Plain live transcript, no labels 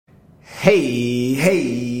Hey,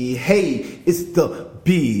 it's the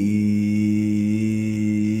big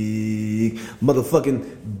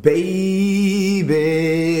motherfucking baby.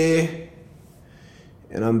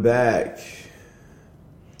 And I'm back.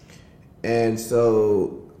 And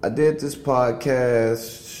so I did this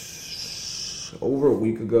podcast over a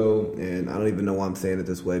week ago, and I don't even know why I'm saying it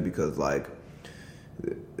this way because, like,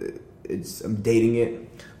 I'm dating it,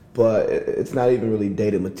 but it's not even really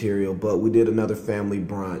dated material. But we did another family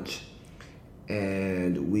brunch.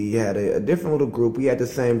 And we had a different little group. We had the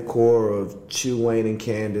same core of Chew, Wayne, and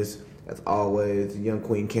Candace. As always, young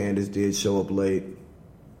Queen Candace did show up late.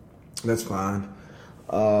 That's fine.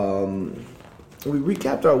 We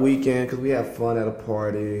recapped our weekend because we had fun at a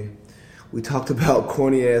party. We talked about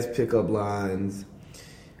corny-ass pickup lines,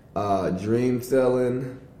 dream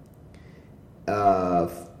selling,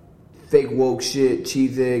 fake woke shit,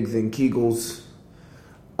 cheese eggs, and Kegels.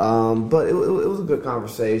 But it was a good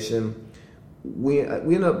conversation. We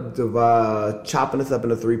ended up chopping this up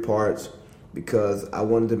into 3 parts because I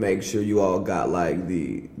wanted to make sure you all got like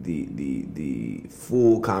the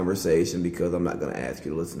full conversation, because I'm not going to ask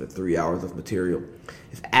you to listen to 3 hours of material.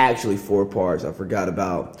 It's actually 4 parts. I forgot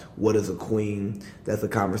about what is a queen. That's a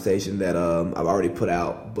conversation that I've already put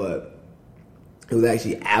out, but it was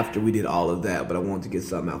actually after we did all of that. But I wanted to get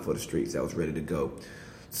something out for the streets that was ready to go.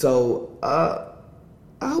 So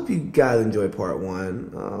I hope you guys enjoyed part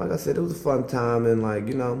 1. Like I said, it was a fun time, and like,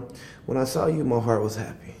 you know, when I saw you, my heart was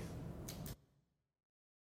happy.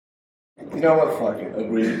 You know what? Fuck it.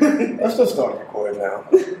 Agreed. Let's just start recording now.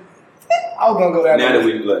 I was gonna go down. Now that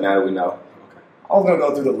we know. Okay. I was gonna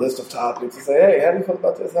go through the list of topics and say, hey, how do you feel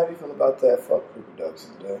about this? How do you feel about that? Fuck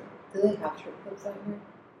reproduction today. Do they have strip clubs out here?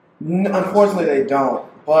 Unfortunately, they don't.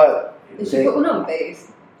 But they should put one on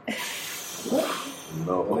base.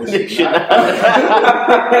 No, they should not.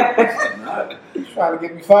 Trying to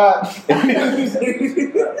get me fired.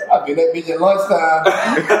 I'll be that bitch at lunchtime.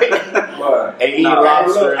 Hey,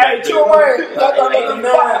 Chill Wayne.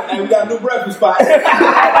 We got a new breakfast spot. Yeah,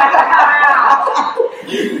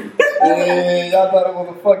 y'all thought it was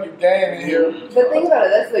a fucking game in here. But think about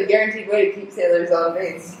it, that's the guaranteed way to keep sailors on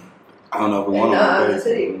base. I don't know if we want to in the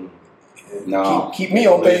city. No. Keep me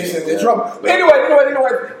on base and in trouble. Anyway,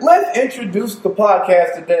 let's introduce the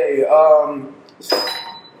podcast today.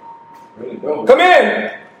 Come in.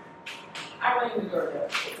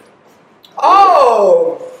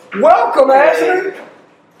 Oh, welcome, Ashley.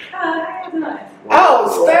 Hi, nice.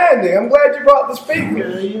 Outstanding. I'm glad you brought the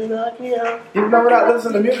speaker. Even though we're not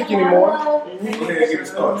listening to music anymore.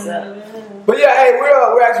 But yeah, hey,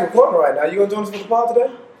 we're actually recording right now. You gonna join us for the pod today?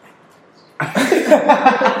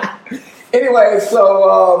 Anyway,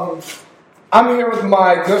 so I'm here with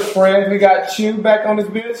my good friends. We got Chew back on this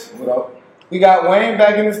bitch. What up? We got Wayne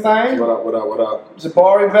back in this thing. What up?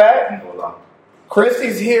 Jabari back. Hold on.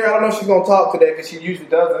 Christy's here. I don't know if she's going to talk today because she usually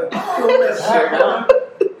doesn't. Hot?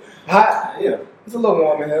 Yeah. It's a little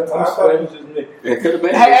warm in here. I thought it was just me. It could have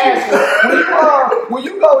been. Hey, Ashley, will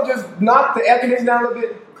you go just knock the air conditioning down a little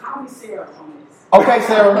bit? Call me Sarah on this. Okay,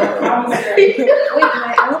 Sarah. Call me Sarah. Wait,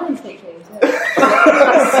 I want to take names.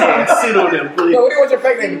 Sit on them, please. So what do you want your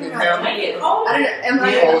fake name to be, ma'am? I don't know. Am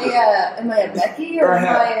I a Becky or am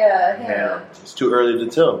I a Hannah? It's too early to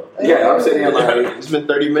tell. Yeah, I'm sitting here like, It's been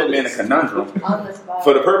 30 minutes. put me in a conundrum. On the spot.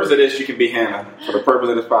 For the purpose of this, you can be Hannah. For the purpose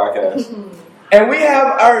of this podcast. And we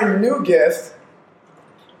have our new guest,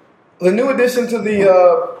 the new addition to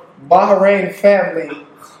the Bahrain family,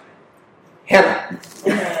 Hannah.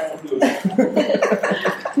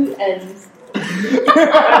 2 N's.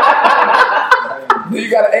 Do you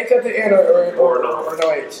got an H at the end or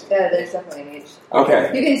no H? Yeah, there's definitely an H.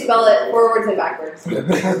 Okay. You can spell it forwards and backwards.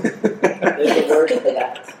 There's a word for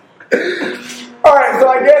that. Alright, so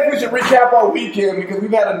I guess we should recap our weekend because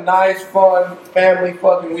we've had a nice, fun, family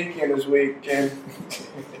fucking weekend this week. And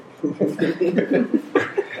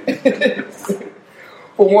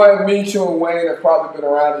for one, me, Chew, and Wayne have probably been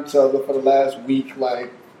around each other for the last week, like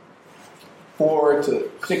 4 to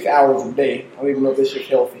 6 hours a day. I don't even know if this shit's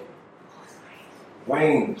healthy.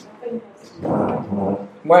 Wayne. Wayne.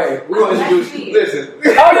 We're going to introduce you. Listen.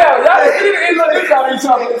 Oh, yeah, y'all look each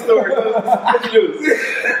other. Introduce.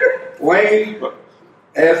 Wayne.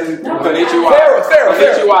 Ashley.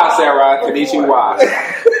 Konnichiwa. Sarah. Konnichiwa.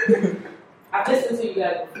 I listened to you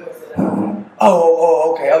guys before, so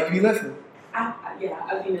Oh, okay. Oh, you be listening? I've been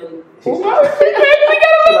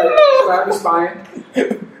Slap his spine.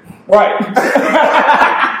 Right.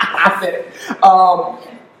 I said it.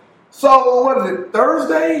 So, what is it,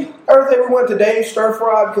 Thursday? Thursday we went to Dave's Stir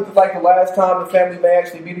Fry because it's like the last time the family may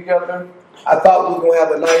actually be together. I thought we was going to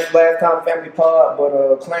have a nice last time family pod,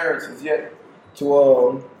 but Clarence is yet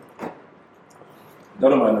to No,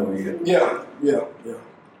 nobody know yet.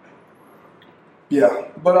 Yeah.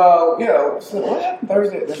 But so what happened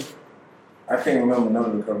Thursday? I can't remember none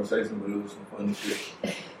of the conversation, but it was some funny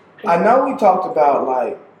shit. I know we talked about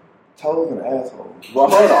like toes and assholes. Well,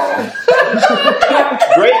 hold on.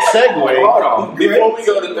 Great segue. Hold on. Before we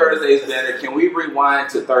go to Thursday's dinner, can we rewind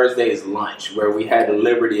to Thursday's lunch where we had the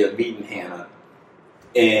liberty of meeting Hannah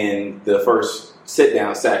in the first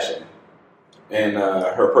sit-down session, and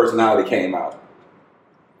her personality came out.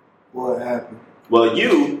 What happened? Well,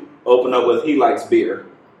 you opened up with he likes beer.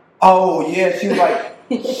 Oh yeah, she was like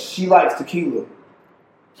she likes tequila,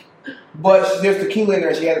 but there's tequila in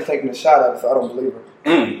there. She hadn't taken a shot of it, so I don't believe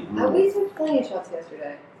her. We took plenty of shots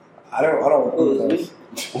yesterday. I don't remember those.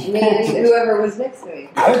 Me and whoever was next to me.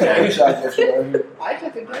 I didn't take any shots yesterday. I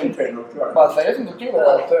took a I ain't drink. paying no I'm charge. about to say, there's some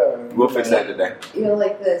tequila right there. We'll fix that today. You know,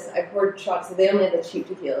 like this. I poured shots. They only had the cheap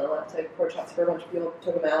tequila left. So I poured shots for a bunch of people.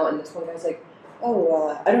 Took them out, and this one guy's like,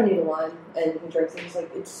 "Oh, I don't need a lime." And he drinks it. He's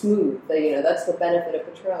like, "It's smooth." But, you know, that's the benefit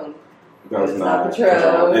of Patron. That's It's not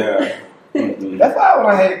Patron. Yeah. Mm-hmm. That's why when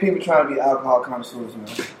I hate people trying to be alcohol connoisseurs, man.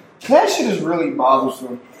 That shit is really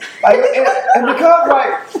bothersome. Like, and because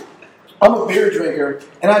like I'm a beer drinker,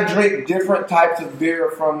 and I drink different types of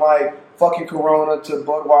beer from like fucking Corona to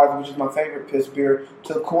Budweiser, which is my favorite piss beer,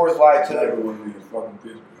 to Coors Light to Everyone needs fucking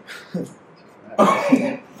piss.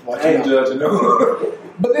 Watch I ain't out. judging no.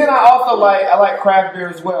 But then I also like craft beer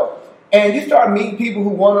as well. And you start meeting people who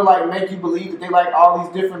want to like make you believe that they like all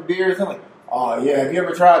these different beers. I'm like, oh yeah, have you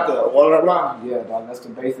ever tried the blah blah blah? Yeah, dog, that's the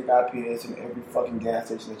basic IPA in every fucking gas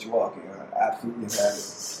station that you walk in. I absolutely have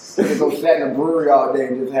it. You can go sit in a brewery all day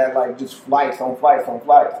and just have like just flights on flights on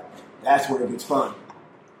flights. That's where it gets fun.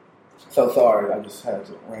 So sorry, I just had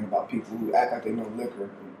to rant about people who act like they know liquor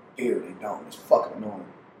and beer. They don't. It's fucking annoying.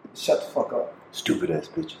 Shut the fuck up. Stupid ass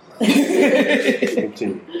bitches.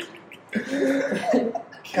 Continue.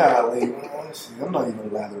 Golly, man, honestly, I'm not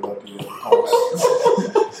even lathered up in the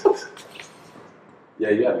post. Yeah,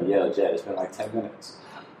 you haven't yelled yet. It's been like 10 minutes.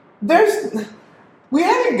 We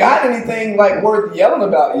haven't got anything like worth yelling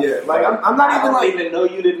about yet. Like I'm not I even don't like even know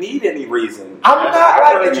you to need any reason. I'm not I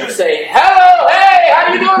like heard you say, hello, hey,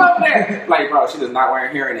 how you doing over there? Like, bro, she does not wear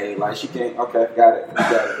a hearing aid. Like, she can't, okay, got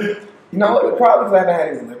it. you know what? Probably because I haven't had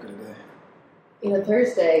any liquor today. You know,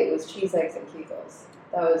 Thursday it was cheese eggs and Kegels.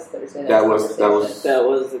 That was Thursday night. That was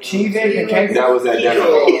the Cheese eggs and cake. that was that dinner.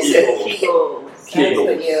 Kegels. That's what you.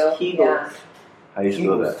 Kegels. Yeah. How you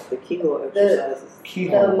spell that? The Kegel The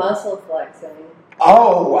exercises. muscle flexing.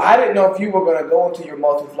 Oh, I didn't know if you were gonna go into your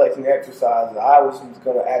muscle flexing exercises. I was just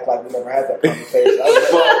gonna act like we never had that conversation. I was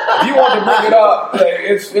like, well, if you want to bring it up,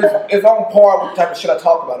 like, it's on par with the type of shit I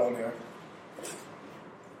talk about on here.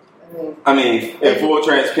 I mean, in full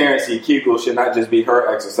transparency, Kegel should not just be her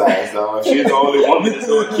exercise, though. If she's the only woman that's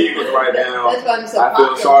doing Kegels right now, That's why I'm so I feel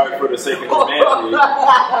popular. sorry for the sake of humanity.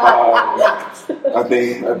 I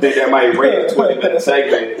think that might rate a 20-minute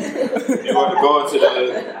segment. If you want to go into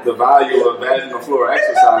the value of vaginal floor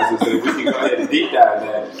exercises, then we can go ahead and deep dive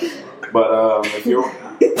that. But if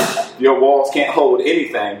your walls can't hold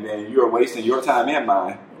anything, then you're wasting your time and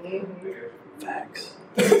mine. Facts.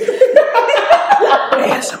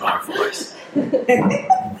 ASMR voice.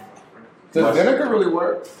 Does vinegar really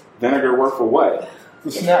work? Vinegar work for what?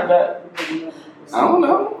 To snap back? I don't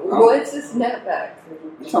know. What's a snapback?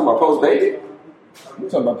 You talking about post-baby? I'm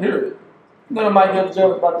talking about period. None of my get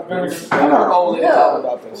jealous about the vinegar. I heard old lady talking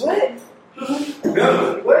about that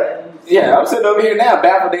shit. What? Yeah, I'm sitting over here now,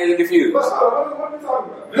 baffled and confused.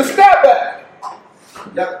 The snapback.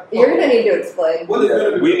 You're gonna need to explain.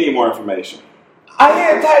 Yeah, we need more information. I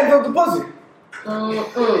hear it tightens up the pussy.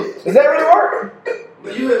 Does that really work?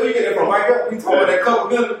 You get it from Micah? You talking about that couple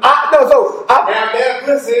minutes? That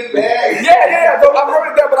pussy bag. Yeah. So I've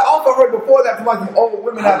heard it there, but I also heard before that from like some old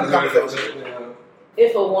women having a conversation.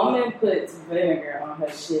 If a woman puts vinegar on her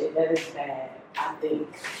shit, that is bad, I think.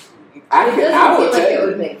 It I doesn't would seem like tell it you.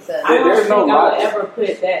 would make sense. I don't There's think no I would logic. ever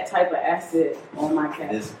put that type of acid on my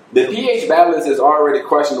cat. The pH balance is already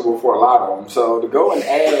questionable for a lot of them, so to go and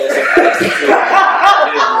add some acid to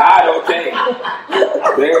it is not okay.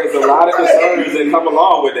 There's a lot of concerns that come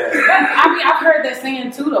along with that. I mean, I've heard that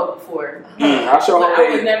saying too, though, before. I sure But hope I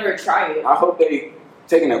would they. never try it. I hope they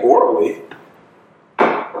taking it orally.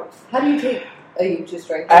 How do you take? Oh, you just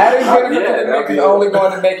drank it? Adding vinegar Yeah, to the that'd mix be is it. only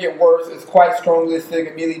going to make it worse. It's quite strongly acidic,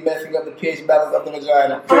 immediately messing up the pH balance of the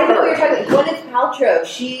vagina. I know what you're talking about. Gwyneth Paltrow,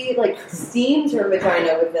 she like steams her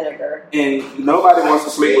vagina with vinegar. And nobody wants to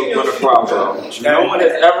sleep with Gwyneth Paltrow. No one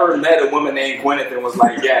has ever met a woman named Gwyneth and was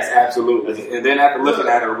like, yes, absolutely. And then after looking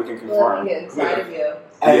at her, we can confirm. Inside of you.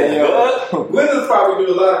 Hey, Yeah. yo. Gwyneth probably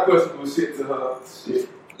do a lot of questionable shit to her. Shit.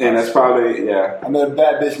 And that's probably, yeah. I met a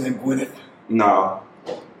bad bitch named Gwyneth. No.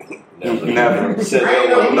 Never. Said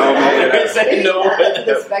No, no. man. Say no.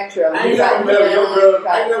 The spectrum. I ain't You got never met a young him, girl. you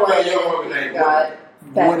I ain't never met a young got woman named you got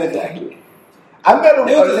Gwyneth. Becky. I met a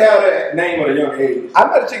They'll just have that name at a young age. I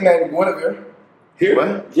met a chick named Guinevere. Here?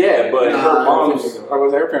 What? Yeah, but her Nah, mom's,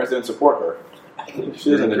 her parents didn't support her. She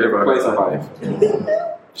was in a different place in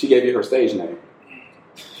life. She gave you her stage name.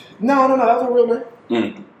 No, that was her real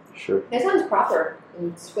name. Sure. It sounds proper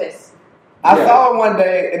in Swiss. I Yeah. saw her one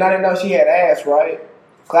day, and I didn't know she had ass, right?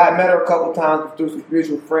 Cause I met her a couple times through some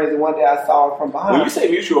mutual friends, and one day I saw her from behind. When you say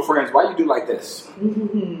mutual friends, why you do like this?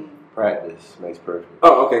 Practice makes perfect.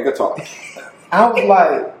 Oh, okay, good talk. I was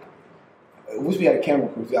like, I wish we had a camera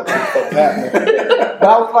crew so I could see what's happening. But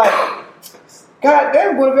I was like, God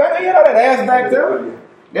damn, Guinevere, I know you had all that ass back there.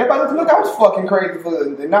 Everybody look, I was fucking crazy for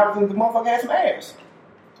the not the motherfucker had some ass.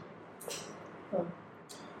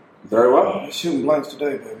 Very well. Shooting blanks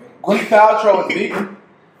today, baby. Gwyneth Paltrow is vegan.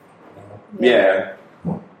 Yeah.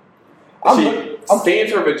 She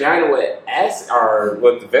stains her vagina with acid or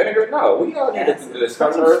with vinegar? No, we all need to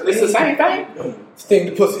discuss her. It's the same thing. Sting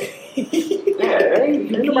the pussy. Yeah,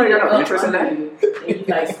 ain't nobody got no interest in that. And you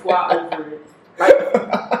like squat over it. Like,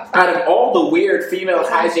 out of all the weird female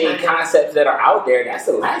hygiene concepts that are out there, that's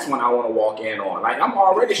the last one I want to walk in on. Like, I'm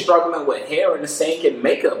already struggling with hair in the sink and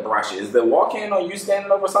makeup brushes. The walk in on you standing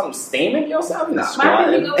over something steaming yourself? No. My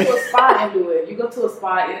thing, you go to a spa and do it. You go to a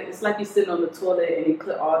spa, it's like you sitting on the toilet and they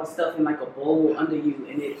put all the stuff in like a bowl under you,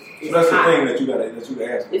 and it's So that's the hot. thing that you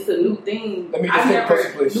gotta ask. It's a new thing. Let me I just take never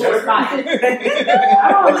pussy, please. knew a spa.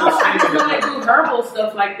 I don't know. I just like do herbal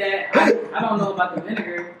stuff like that. I don't know about the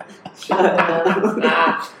vinegar.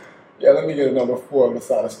 Yeah, let me get a number 4 on the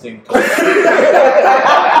side of Sting.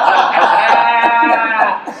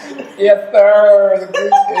 Yes, sir. The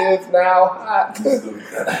grease is now hot.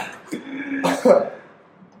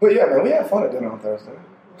 But yeah, man, we had fun at dinner on Thursday.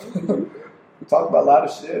 We talked about a lot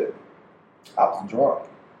of shit. I was drunk.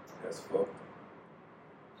 That's fuck.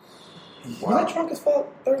 Was I drunk as fuck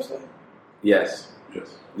Thursday? Yes. Yes.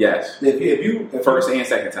 Yes. If First and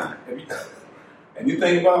second time. and you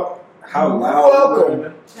think about how loud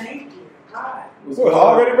Welcome. Thank you. God. We're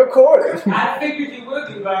already recording. I figured you would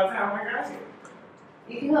be by the time I got here.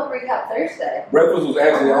 You can help recap Thursday. breakfast was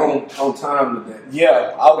actually on time today.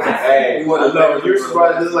 Yeah, I was. Hey, we want to No, you're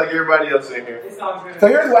surprised just like everybody else in here. It's all good. So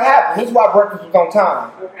here's what happened. Here's why breakfast was on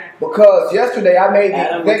time. Okay. Because yesterday I made the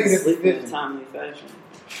Adam went to executive sleep in a decision. timely fashion.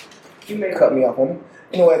 You made Cut me off on me.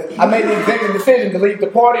 Anyways, I made the executive decision to leave the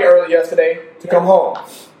party early yesterday to come home.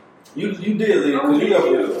 You did leave because you left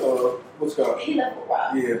with what's it called? He left with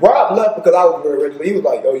Rob. Yeah. Rob left because I was very original. He was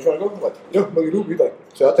like, "Yo, you trying to go?" I'm like, "Yeah, no, you do." He's like,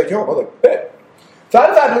 "So I'll take you home." I was like, "Bet." So I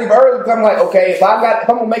decided to leave early because I'm like, "Okay, if I'm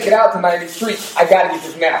gonna make it out tonight in these streets, I gotta get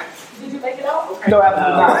this nap." Did you make it out? Okay. No,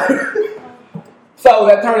 absolutely not. So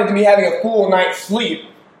that turned into me having a full night's sleep.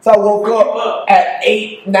 So I woke up at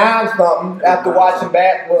 8, 9 something after watching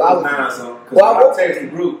that. Well, I was. Nine something. Because Well, I I woke- texted the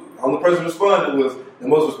group. The only person responded was the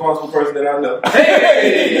most responsible person that I know.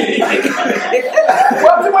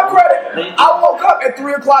 Well, to my credit, I woke up at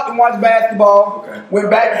 3 o'clock and watched basketball. Okay. Went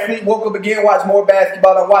back to sleep, woke up again, watched more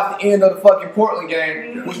basketball. I watched the end of the fucking Portland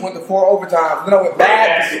game, which went to 4 overtimes. Then I went back.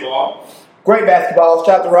 Basketball. Great basketball.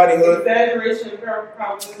 Shout out to Rodney Hood. Exaggeration,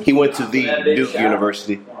 probably. He went to the Duke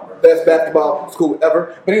University. Best basketball school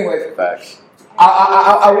ever. But anyways, Facts.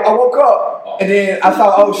 I woke up and then I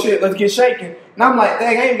saw, oh shit, let's get shaking. And I'm like,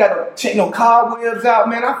 dang, I ain't got no cobwebs out,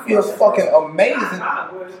 man. I feel fucking amazing.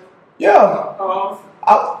 Yeah. Oh,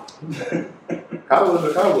 How was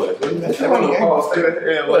the Cowboys? That's funny, eh?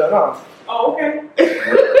 Yeah, Well, no. oh, okay.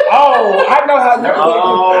 Oh, I know how you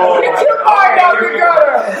Oh. get your mind out the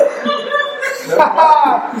gutter.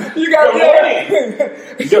 You got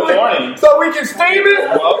Good morning. So we can steam it?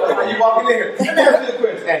 Welcome. How you walking in here? Let me ask you a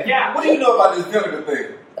question. Yeah. What do you know about this vinegar thing?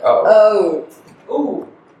 Oh, Ooh.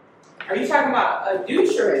 Are you talking about a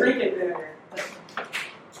douche or drinking vinegar?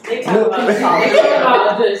 They talk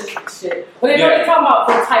about this shit. But they know they talking about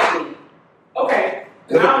for tightening. Okay.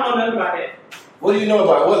 I don't know nothing about it. What do you know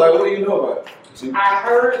about it? What do you know about it? I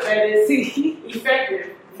heard that it's effective.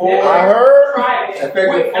 For- I heard. Tried it.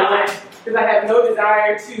 Effective 0.9, because I have no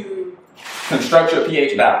desire to. Construct your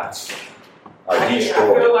pH balance. Or I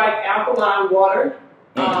destroy. feel like alkaline water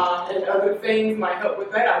and other things might help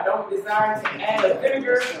with that. I don't desire to add a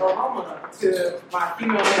vinegar or aroma to my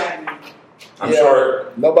female anatomy. I'm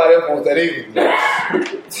sure. Nobody else wants that either.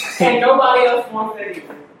 And nobody else wants that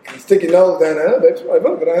either. Stick your nose down there, bitch. Like,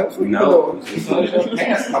 look at that. No. As soon as your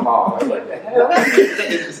pants come off. I'm like, the hell?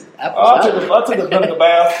 I took a vinegar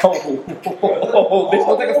bath. Oh, bitch,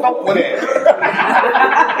 don't take a smoke with it.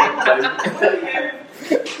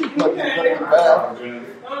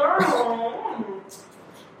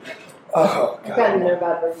 Oh, I've gotten no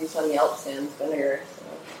bad reviews on Yelp sans vinegar.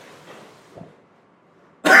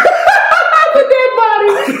 The dead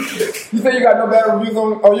body. You say you got no bad reviews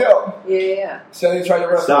on Yelp? Yeah. So you try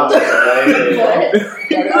your Stop restaurant. it, man.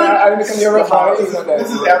 What? I didn't come to your restaurant. This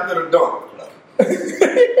is after the dunk.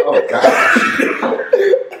 Oh, God.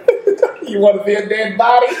 You want to see a dead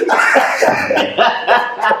body?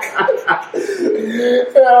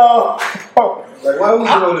 Oh. Like, why would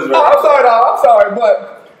you doing this I'm sorry, dog. I'm sorry,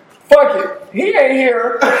 but fuck it. He ain't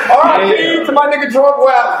here. R.I.P. to my nigga Drunk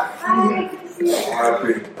Wow.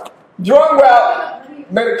 R.I.P. Drunk Wow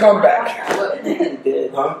made a comeback.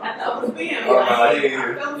 Huh? I was being Oh, no, he ain't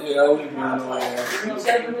here. Yeah, we been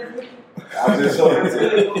I was just showing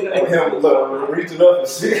him, look, reaching up and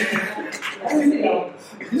shit.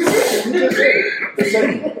 You hit the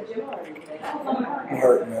gym already today. I'm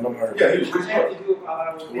hurt, man. I'm hurt. Yeah, he was reaching up.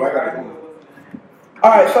 Well, I gotta go.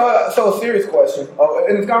 All right, so a serious question.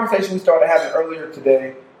 In the conversation we started having earlier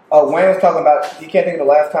today, Wayne was talking about he can't think of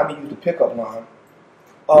the last time he used a pickup line.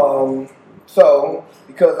 So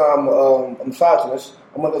because I'm a misogynist,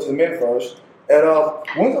 I'm gonna go to the men first. And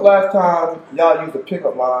when's the last time y'all used a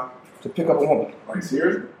pickup line to pick up a woman? Like,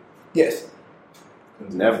 serious? Yes.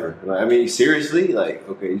 Never. Like, I mean, seriously? Like,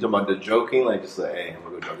 okay, you talking about the joking? Like, just like, hey, I'm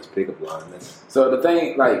going to go drop this pickup line. That's... So the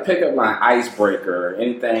thing, like pickup line, icebreaker,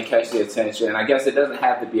 anything catch the attention. And I guess it doesn't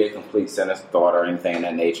have to be a complete sentence of thought or anything of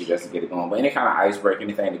that nature just to get it going. But any kind of icebreaker,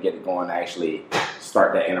 anything to get it going, to actually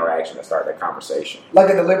start that interaction and start that conversation. Like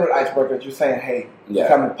a deliberate icebreaker, you're saying, hey, Yeah. it's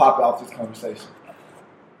time to pop off this conversation.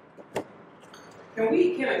 Can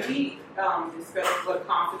we discuss what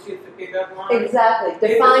constitutes a pickup line? Exactly.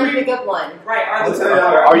 Define pickup line. Right. I'll tell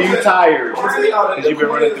y'all. Are you tired? I'll tell y'all that Because you've been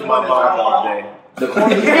running through my mind all day. The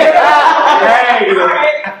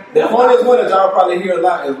funniest one that y'all probably hear a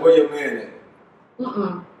lot is where your man at.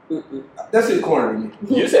 Mm-mm. That shit corny to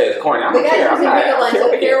me. You said it's corny. I The don't guys care. I'm using not. pickup lines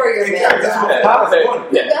don't care where your man's Exactly. That's at. what Yeah. it's corny.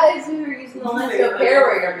 The guys who are using the lines don't care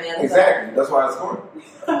where your man's at. Exactly. That's why it's corny.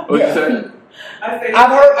 What you say?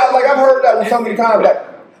 I've heard that so many times. Like,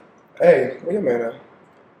 hey, where your man at?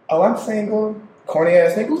 Oh, I'm single. Corny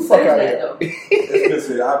ass nigga. Who Fuck says out that here. though?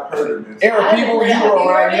 Listen, I've heard of this. There are people you were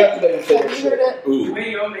around yesterday who said Have that you shit. heard it? Ooh. Where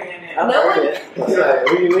your man at? No one. Like,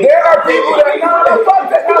 what do you mean? There are people that fuck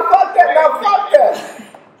that.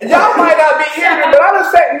 Y'all might not be hearing it, but I done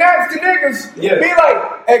sat next to niggas Yeah. be like,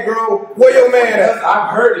 hey girl, where your man at? I've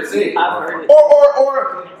heard it said.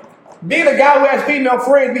 Or being a guy who has female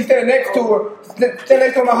friends, be standing next to her, standing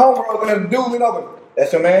next to my homegirl, and a dude lean over.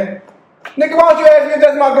 That's your man? Nigga, why don't you ask me if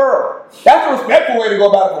that's my girl? That's a respectful way to go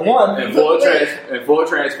about it for one. In full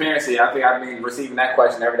transparency, I think I've been receiving that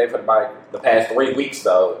question every day for about the past 3 weeks,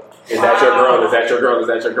 though. Is that your girl? Is that your girl? Is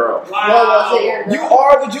that your girl? Well, was it your girl? You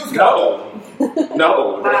are the juice guy.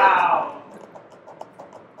 No. Wow.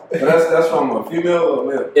 But that's from a female or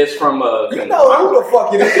male? It's from You know who the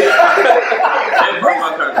fuck it is.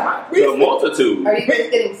 the multitude. Are you guys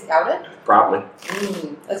getting scouted? Probably.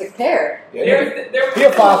 As a pair. There was He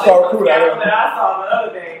a 5-star recruit out here. that I saw the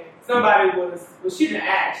other day. Somebody she didn't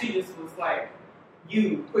act. She just was like,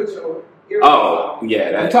 you put your earphones Oh, on. yeah,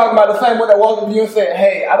 I'm that. talking about the same one that walked up to you and said,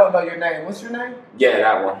 hey, I don't know your name. What's your name? Yeah,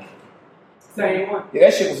 that one. Same one. Yeah,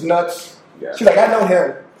 that shit was nuts. Yeah. She's like, I know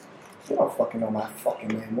him. You don't fucking know my fucking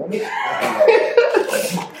name, woman. I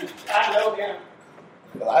know him.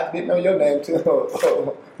 Well, I didn't know your name too.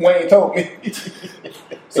 Wayne told me.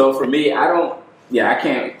 So for me, I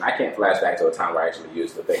can't flash back to a time where I actually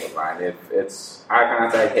used the pickup line. If it's eye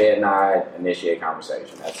contact, head nod, initiate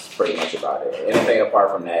conversation. That's pretty much about it. Anything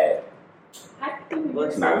apart from that,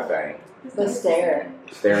 it's not a thing. The stare.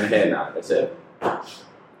 Staring head nod. That's it.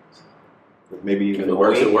 Maybe If even it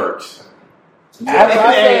works, it works. That's what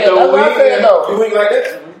I said. That's what I said, though. You wink like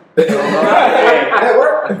that? That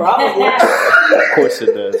work? Probably. Of course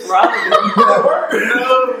it does. That work?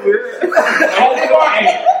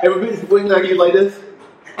 Hey, we wing like you like this?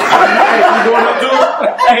 Hey, you going up to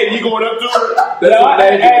her? Hey, you going up to her? That's what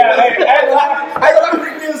they do.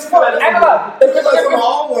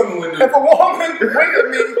 If a woman winked at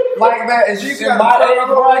me like that and she's in my age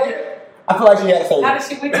bracket, I feel like she had to say How it. did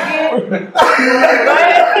she wink again? You didn't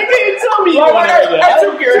tell me you wanted to do that. I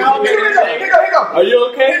don't care how many Here you go. Are you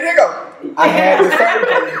okay? Here you go. I had the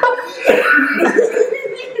surgery.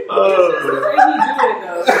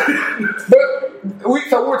 But we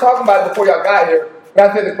were talking about it before y'all got here. And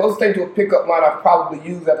I said the closest thing to a pickup line I've probably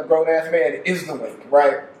used as a grown ass man is the wink,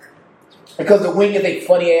 right? Because the wink is a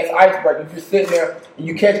funny ass icebreaker. If you're sitting there and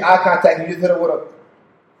you catch eye contact and you just hit her with a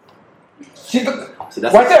She's See,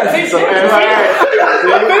 that's right there. See?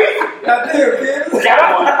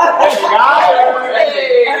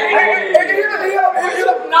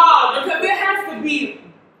 Nah, because it has to be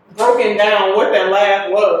broken down what that laugh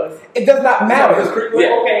was. It does not matter.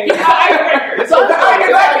 Okay. I'm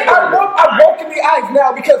broken the ice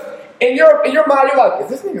now because in your mind you're like, is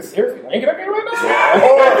this nigga seriously wanking at me right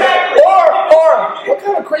now? or what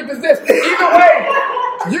kind of creep is this? Either way,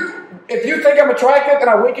 if you think I'm attractive and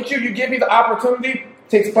I wink at you, you give me the opportunity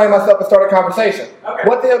to explain myself and start a conversation. Okay.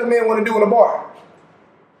 What the hell do men want to do in a bar?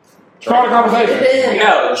 Start a conversation.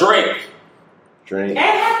 No, drink. And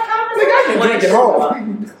have Nigga, I can drink at home.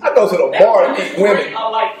 I go to the bar and meet women.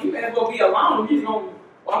 Like, you better go be alone. You gonna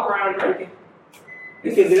walk around drinking.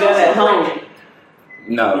 You can do that at home.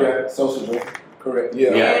 No. Yeah, social drink. Correct.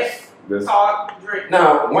 Yeah. Yes. This, Talk, drink.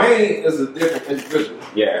 Now, Wayne is a different individual.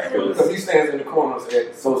 yeah. Because he stands in the corners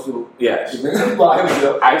at social. Yes. by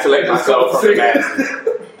himself. Isolate myself from the masses.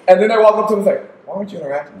 And then they walk up to him and say, why aren't you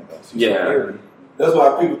interacting with us? You're so Yeah. weird. That's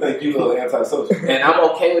why people think you look antisocial. And I'm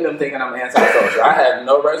okay with them thinking I'm antisocial. I have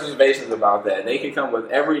no reservations about that. They can come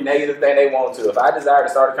with every negative thing they want to. If I desire to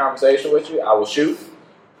start a conversation with you, I will shoot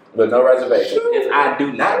with no reservation. If I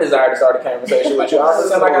do not desire to start a conversation with you, I'll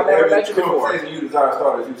pretend like I've never met you before. You desire to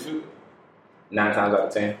start as you shoot. 9 times out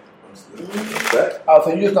of 10. Oh,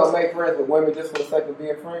 so you just don't make friends with women just for the sake of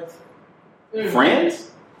being friends?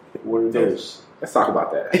 Friends? What are those? Let's talk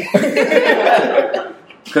about that.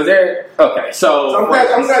 Because they're okay. So I'm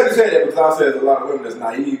glad you said that because I said there's a lot of women that's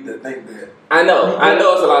naive that think that. I know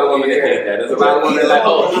it's a lot of women that think that. There's a lot of women that like,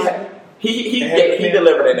 oh, he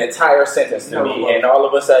delivered an entire sentence to me, and all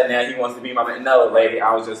of a sudden now he wants to be my man. No, lady,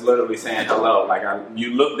 I was just literally saying hello. Like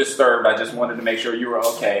you look disturbed. I just wanted to make sure you were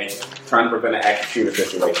okay. Trying to prevent an active shooter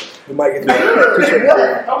situation. You might get And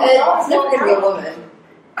it's never going to be a woman.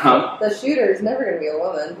 Huh? The shooter is never going to be a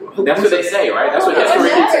woman. That's what they say, right? That's what history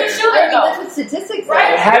That's says. that's what statistics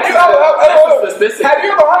say. Have you Statistics.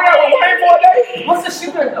 ever hung out with Wayne for a day? What's the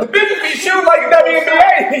shooter? The bitches be shooting like the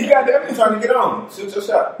WNBA. You got them. I'm trying to get on. Shoot your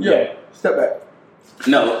shot. Yeah. Step back.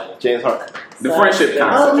 No, James Harden. the friendship Oh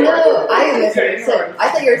concept. no, I misunderstood. I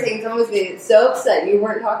thought you were saying someone was getting so upset you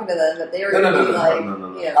weren't talking to them that they were going to be like, you know,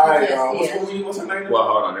 All right, PTSD. what's her name? Well,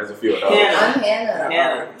 hold on. There's a few of those. I'm Hannah.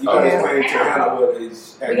 Yeah. You gotta explain to Hannah what a We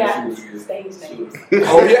got active shooter is. stage names. Oh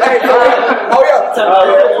yeah. Hey, oh yeah.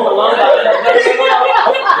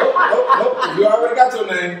 Nope. You already got your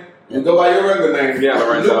name. You go by your regular name. Yeah,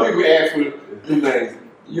 Lorenzo. New people ask for new names.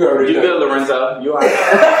 You already You know. good, Lorenzo? You are.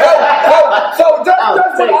 So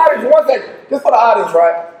just for the audience, one second. Just for the audience,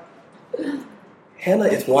 right? Hannah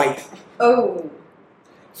is white. Oh.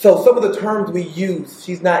 So some of the terms we use,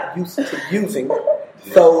 she's not used to using.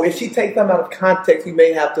 So if she takes them out of context, we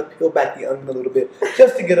may have to peel back the onion a little bit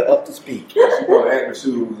just to get her up to speed. Well, active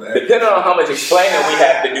shooter was active. Depending on how much explaining we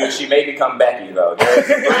have to do, she may become Becky, though.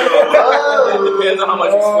 It depends on how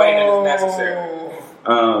much explaining is necessary.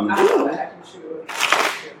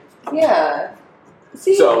 Yeah.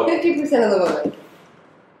 See, So- 50% of the women.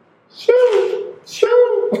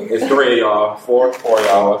 It's 3 of y'all, 4 of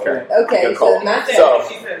y'all. Okay. Okay, Good call. so not So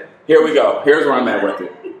here we go. Here's where I'm at with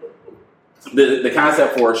it. The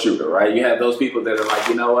concept for a shooter, right? You have those people that are like,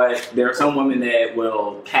 you know what? There are some women that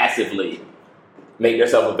will passively make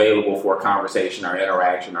themselves available for a conversation or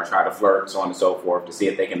interaction or try to flirt, so on and so forth, to see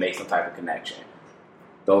if they can make some type of connection.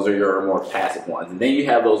 Those are your more passive ones. And then you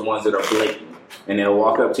have those ones that are blatant. And they'll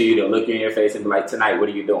walk up to you, they'll look you in your face and be like, tonight, what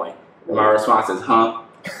are you doing? And my response is, huh?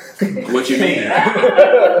 What you mean?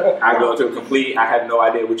 I go to a complete, I have no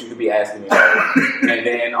idea what you could be asking me. And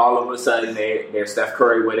then all of a sudden, they're Steph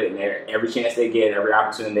Curry with it, and every chance they get, every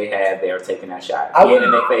opportunity they have, they're taking that shot. Hand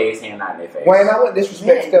in their face, hand not in their face. Wayne, I wouldn't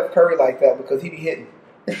disrespect Steph Curry like that because he be hitting.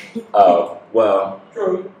 Oh, well.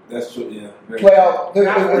 True. That's true, yeah. Well,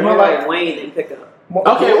 it's more like Wayne and pick up.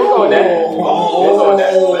 Okay, we'll go with that. We'll go with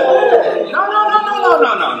that.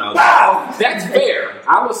 No. That's fair.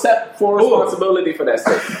 I will accept full responsibility for that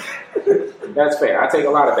statement. That's fair. I take a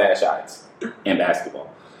lot of bad shots in basketball.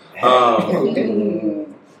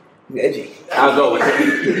 edgy. I'll go with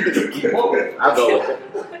it.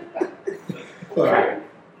 All right.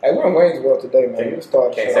 Hey, we're in Wayne's World today, man. We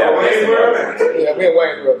start. Can't say Wayne's World. Yeah, we're in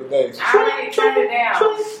Wayne's World today. I already turned it down.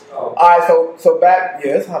 All right, so back.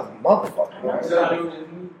 Yeah, it's hot as a motherfucker. Man.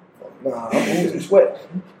 Nah, I'm losing sweat.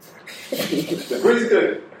 Breezy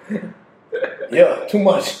good. Yeah, too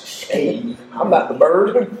much. Hey, I'm not the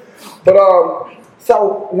bird. But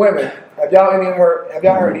so women, have y'all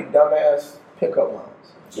heard any dumbass pickup lines?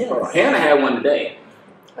 Yes. Hannah had one today.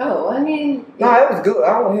 Oh, I mean. Nah, it was good.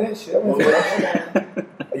 I don't want to hear that shit. I want to hear that shit.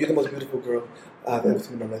 You're the most beautiful girl I've ever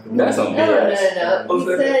seen in my life. That's on No. He said No,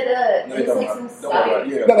 it was like some Saudi,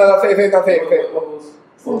 Yeah. No, say it.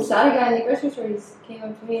 some Saudi guy in the grocery store. He came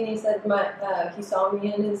up to me and he said he saw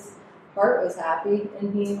me and his heart was happy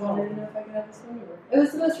and he wanted to know if I could have his phone number. It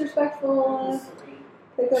was the most respectful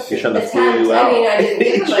pickup She's trying to attempt. flew you out. I mean, I didn't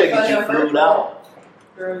give him my She phone flew number. you out.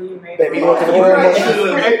 Girl, you made Baby, you me want this laugh. oil money?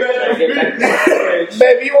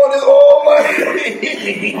 Baby, you want this oil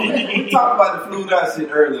money? We talked about the flu dot shit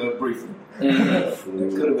earlier briefly.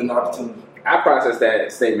 Mhm. It could have been an opportunity. I processed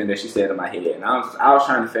that statement that she said in my head, and I was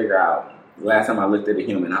trying to figure out. The last time I looked at a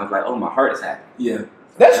human, I was like, "Oh, my heart is happy." Yeah.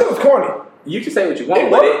 That shit was corny. You can say what you want, It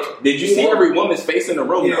but worked. did you see every woman's face in the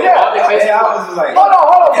room? Yeah. though? All their faces I were- was just like, Hold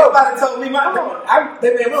on. everybody told me my. They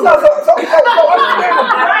made So, now, Right.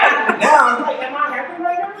 Like, am I happy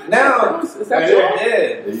right now? Is that true?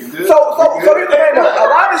 yeah. You good? So here's the thing, though. A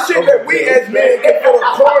lot of shit that we as men consider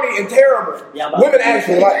corny and terrible, women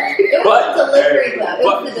actually like. It was the delivery though. It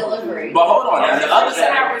but- was the delivery. But hold on, on the other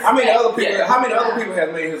side. How many other people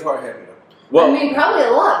have made his heart happy? Well, I mean, probably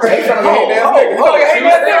a lot. Hey, trying to oh, hate that nigga.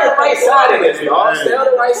 stay on the right side of this, y'all. Stay on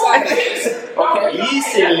the right side of this. Okay.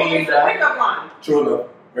 Easy leave that. Pickup line. True enough.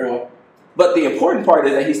 Very well. But the important part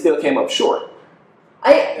is that he still came up short.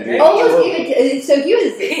 I almost even so he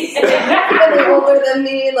was significantly older than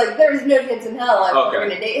me. Like there was no chance in hell I was Okay. going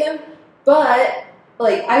to date him. But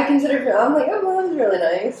like I considered him. I'm like, oh well, that was really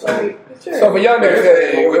nice. Like sure. So for young niggas, What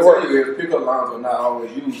it we worked. tell you is pickup lines are not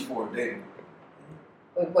always used for dating.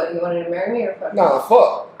 What you wanted to marry me or fuck? Nah,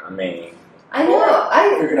 fuck. I mean, I know.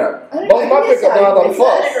 Figure it out. I don't Both know. my I guess pickup so. lines are the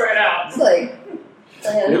fuck. Figure it out. It's like.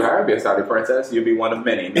 you have be a Saudi princess. You'll be one of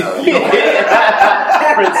many. No, Princess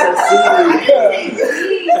I didn't say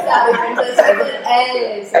please, Saudi princess. I said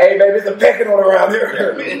eggs. Hey, baby, it's a pecking on around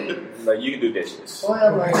here. like you can do dishes.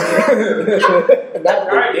 Oil market. Not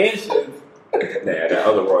the dishes. Yeah, that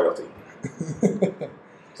other royalty.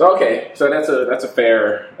 So okay, so that's a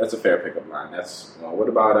fair pickup line. That's what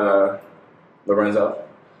about Lorenzo?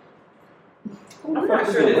 I'm not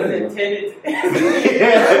sure this is intended.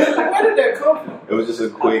 Where did that come from? It was just a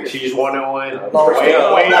quick. She just wanted one. So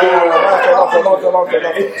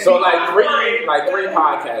like three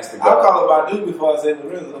podcasts ago. I'll call it Badu before I say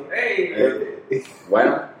Lorenzo. Hey.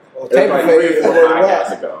 Well, Well, it was like Taylor three said four it's a little podcasts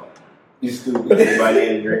rough. ago. You stupid. Anybody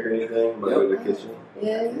didn't drink or anything? Go to the kitchen.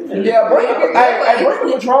 Yeah. Yeah, bring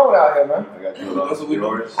what's wrong out here, man? I got you. That's what we do.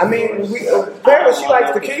 Yours. I mean, apparently she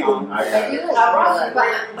likes the Kegel. I I got do it. like that, but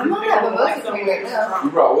I'm not having most of it right now. You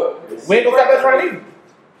brought what? We ain't gonna stop that trying to eat.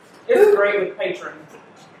 It's great with patrons.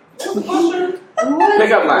 What?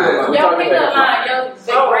 Pickup line. We're Yo, talking pick pickup up line, yo,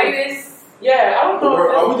 the greatest. Yeah, I don't know.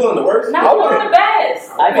 Are we doing the worst? No, we're doing the best.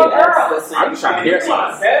 I For think that's girls. the same. I'm just trying to hear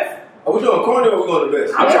something. Best? Are we doing corny or are we going the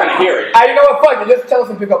best? I'm trying to hear it. Hey, you know what? Fuck it. Just tell us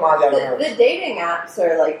some pickup lines out here. The dating apps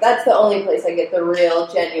are like that's the only place I get the real,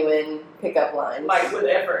 genuine pickup lines. Like with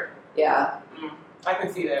effort. Yeah. I can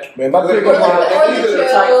see that. Man, my Or pickup the, line. or the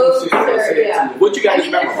shows, or, yeah. What you got I to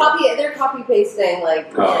mean, remember? they're copy pasting like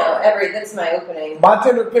you know that's my opening. My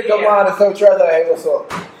Tinder pickup line is so trash that I hate what's up.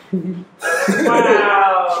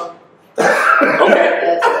 Wow. Okay.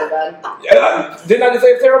 That's really bad. Didn't I just say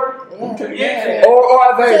it's terrible? Yeah. Or I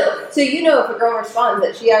say, So you know if a girl responds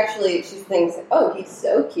that she thinks, oh, he's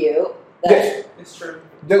so cute. That Yes. It's true.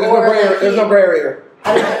 there's no gray area. I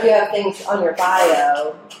don't know if you have things on your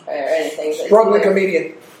bio or anything. But Struggling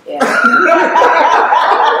comedian. Yeah.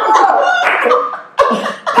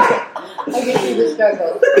 I can see the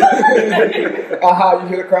struggle. You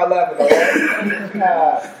hear the crowd laughing,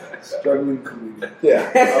 though. Struggling comedian.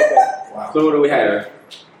 Yeah. Wow. So what do we have?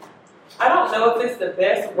 I don't know if it's the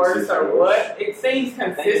best, worst, or what. It seems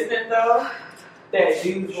consistent though. That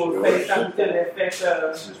dudes will say something to the effect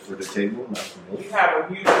of, This is for the table, not for me. "You have a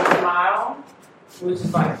beautiful smile," which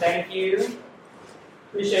is like, "Thank you,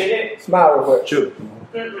 appreciate it." Smile real quick. True.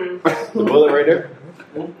 Mm-mm. The bullet right there.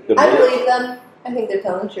 The I bullet. believe them. I think they're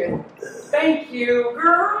telling the truth. Thank you,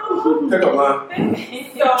 girl. Pickup line.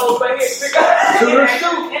 So, but in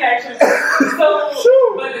action.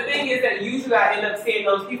 So, but the thing is that usually I end up seeing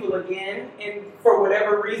those people again, and for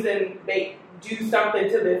whatever reason, they do something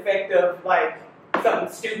to the effect of like something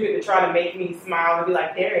stupid to try to make me smile and be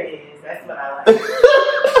like, "There it is. That's what I like."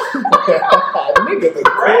 Niggas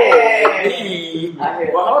are Right.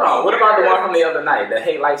 Well, hold on. What about the one from the other night? The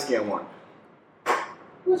hate light skin one.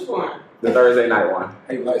 Which one? The Thursday night one.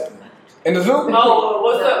 Hey, lights. In the zoo? Oh,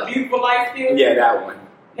 what's up, beautiful light skin? Yeah, that one.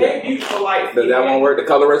 Hey, beautiful light skin. Does that one work? The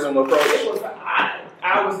colorism approach? It was,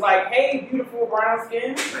 I was like, "Hey, beautiful brown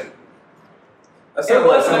skin." That It sounds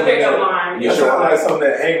wasn't a something pickup that- line. That sounds like something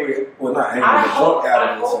that angry, well not angry, I but drunk hope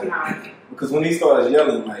Adam would not. say. Because when he started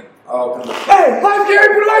yelling, like, all kinds of. Hey, life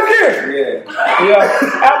Gary, put life here. Yeah.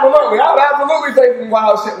 Absolutely. I would absolutely say some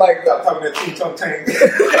wild shit like that. Stop talking that two-tongue tank.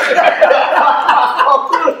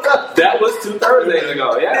 That was 2 Thursdays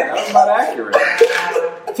ago. Yeah, that was about accurate.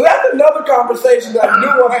 So that's another conversation that I do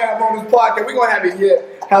want to have on this podcast. We're going to have it yet.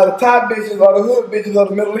 How the top bitches are the hood bitches of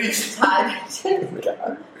the Middle East.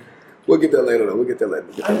 We'll get that later, though. We'll get that later.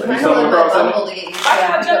 I'm trying to let my uncle to get you Why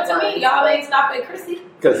y'all jump to me? Y'all ain't stop at Chrissy.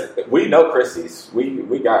 Because we know Chrissy's.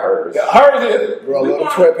 We got hers. Hers is. Bro, little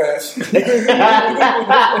sweatpants. She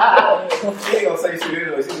ain't gonna say shit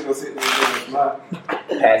anyway. She's just gonna sit there and smile.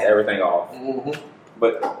 Pass everything off.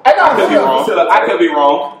 But I could be wrong. I could be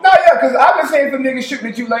wrong. No, yeah, because I've been seeing some niggas shooting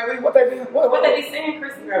at you lately. What they did? What they be saying,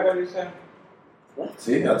 Chrissy? What are you saying?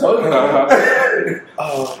 See, I told you.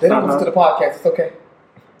 They don't listen to the podcast. It's okay.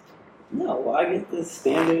 No, well, I get the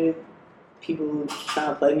standard people trying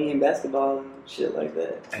to play me in basketball and shit like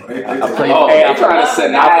that. I'm trying to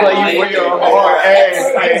set. I play you for your heart.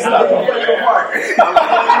 Hey, stop for your heart.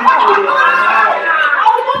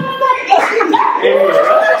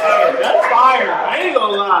 That's fire. I ain't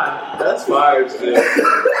gonna lie. That's fire, shit.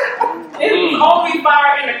 It's only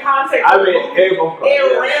fire in the context I mean, of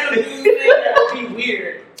random music that would be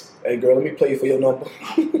weird. Hey, girl, let me play you for your number.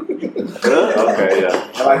 Okay,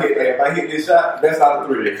 yeah. If I hit this shot, that's out of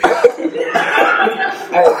 3. Hey,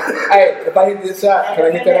 if I hit this shot, can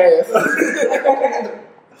I hit that ass?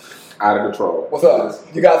 Out of control. What's up?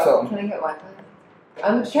 You got something? Can I get Wi-Fi?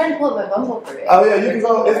 I'm just trying to pull up my Bumble for you. Oh, yeah, you can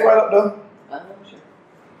go. It's right up there.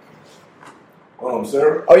 Sure.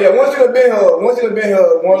 Sir. Oh, yeah, once you've been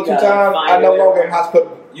here 1 or 2 times, I no longer in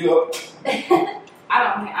hospital. You up?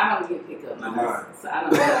 I don't get picked up numbers, so I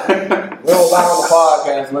don't. We don't lie on the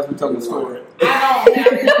podcast unless we tell the story. I don't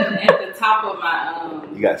have nothing at the top of my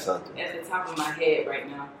You got something. at the top of my head right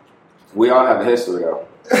now. We all have a history, though.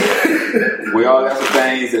 We all got some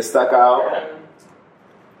things that stuck out.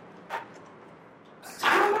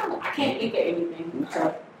 I don't know. I can't think of anything.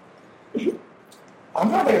 I'm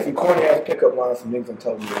trying to think of some corny ass pickup lines from niggas on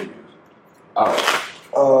television they use.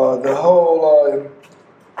 Oh, The whole,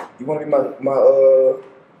 you want to be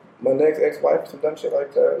my next ex-wife, some dumb shit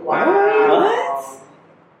like that. What?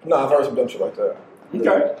 No, I've heard some dumb shit like that.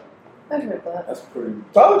 okay. I've heard that. That's pretty.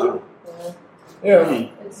 Told you. Yeah. Yeah.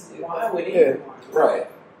 It's Why would Yeah. anyone? Right.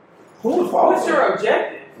 What's your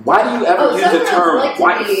objective? Why do you ever use the sometimes term like to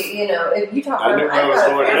wife? be, you know, if you talk I knew about I was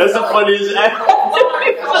going there. That's the funniest.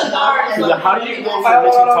 How do you go from that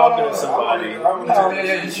you talking to somebody? Oh,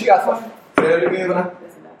 yeah, she got something. Say that again.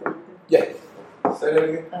 Yeah. Say that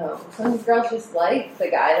again. Some girls just like the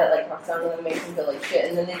guy that like talks down to them and makes them feel like shit,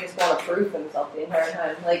 and then they just want to prove themselves the entire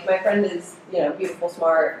time. Like my friend is, you know, beautiful,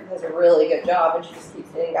 smart, has a really good job, and she just keeps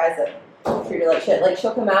dating guys that treat her like shit. Like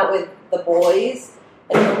she'll come out with the boys,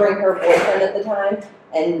 and he'll bring her boyfriend at the time,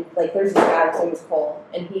 and like there's this guy, his name is Cole,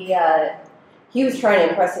 and he was trying to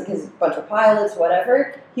impress him because a bunch of pilots,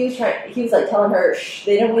 whatever. He was like telling her, shh,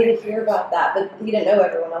 they don't need to hear about that, but he didn't know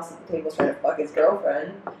everyone else at the table was trying to fuck his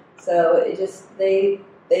girlfriend. So it just they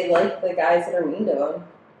like the guys that are mean to them.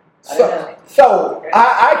 I don't know. So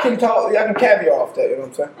I can talk. I can caveat off that. You know what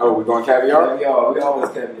I'm saying? Oh, we're going caviar? We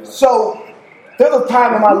always caviar. So there was a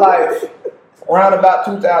time in my life around about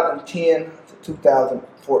 2010 to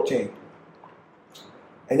 2014,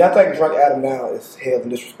 and y'all think drunk Adam now is hell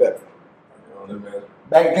and disrespectful.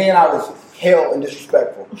 Back then, I was hell and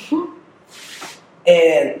disrespectful.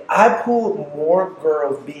 And I pulled more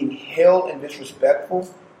girls being held and disrespectful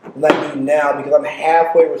than I do now because I'm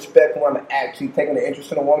halfway respectful when I'm actually taking an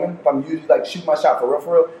interest in a woman. If I'm usually like shooting my shot for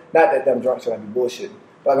real. Not that dumb drunk shit, I'd be bullshitting.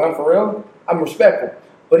 But like, when I'm for real, I'm respectful.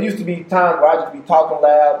 But it used to be times where I just be talking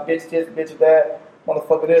loud, bitch this, bitch that,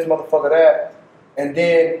 motherfucker this, motherfucker that. And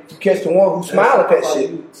then you catch the one who smile at that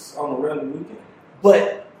shit. On a random weekend.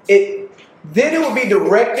 But then it would be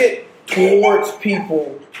directed towards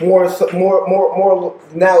people more.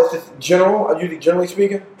 Now it's just general. I'm usually generally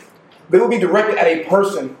speaking, but it would be directed at a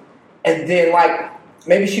person, and then like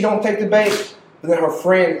maybe she don't take the bait, but then her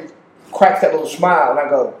friend cracks that little smile, and I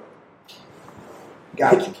go,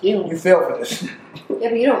 "Got you. You fell for this." Yeah,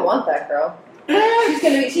 but you don't want that girl.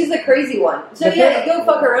 She's the crazy one. So yeah, go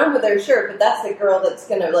fuck around with her, sure, but that's the girl that's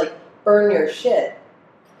gonna like burn your shit.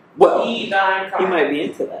 Well, He might be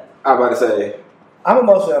into that. I'm about to say. I'm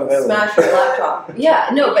emotionally unavailable. Smash your laptop. Yeah,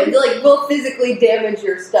 no, but like will physically damage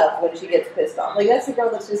your stuff when she gets pissed off. Like that's the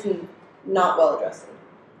girl that's just not well dressed.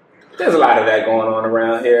 There's a lot of that going on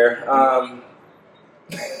around here. Oh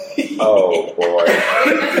boy!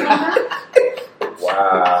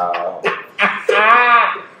 Wow!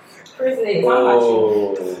 Chrissy,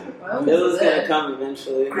 Whoa! It was gonna come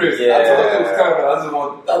eventually. Chris, I told you it was coming. I just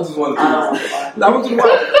want to. I was just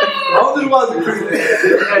watching Chris.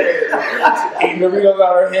 Eating the Doritos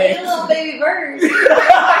out of her It's a hand. little baby bird.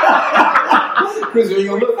 Chris, are you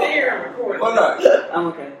gonna look? Why not? I'm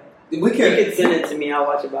okay. We You can. can send it to me. I'll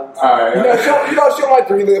watch it by myself. All right. You know, she don't like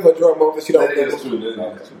to relive her drunk moments. She don't That think is true.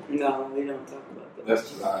 That is true. No, we don't talk about that. That's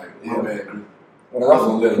true. All right. Yeah, man. Chris. When I was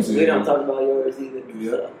gonna let him see We it. don't talk about yours either.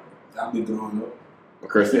 Yeah. So. I've been throwing up.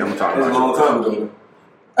 Christy, I'm gonna talk That's a about long time ago.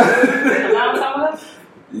 A long time ago?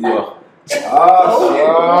 Yeah.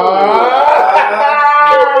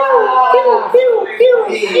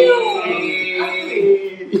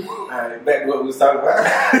 Alright, back to what we was talking about.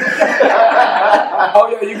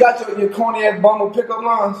 Oh yeah, you got your corny ass Bumble pickup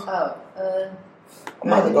lines. Oh, I'm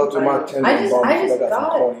not gonna go through my Tinder I and just Bumble. got some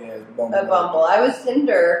corny ass Bumble. a Bumble. I was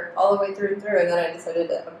Tinder all the way through and through, and then I decided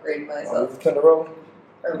to upgrade Oh, myself. is Tinder rolling?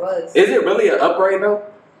 Or was. Is it really an upgrade though?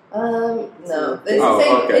 No. It's Oh, the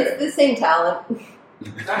same. okay. It's the same talent.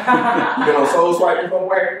 You been on Soul Swipe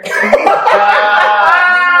before?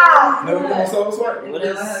 Never been on Soul Swipe? What No,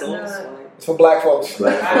 is I have soul not. swipe? It's for black folks. Yeah.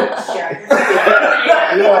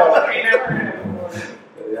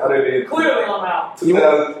 How did it? Clearly I'm out.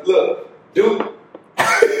 2000. Look, dude.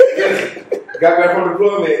 Got back from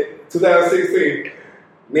deployment 2016.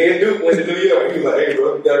 Me and Duke went to New York. He was like, "Hey,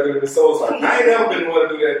 bro, you gotta do the Soul Swipe." I ain't never been want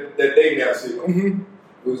to do that dating app shit.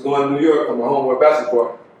 We was going to New York for my homeboy basketball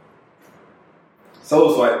party.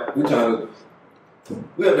 Soul Swipe. We up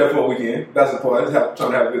there for a weekend. Basketball party. Trying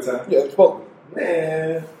to have a good time. Yeah, it's supposed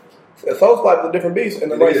Man. to. Soul Swipe is a different beast in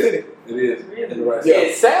the right city. It is. In the right Yeah. city.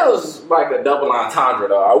 It sounds like a double entendre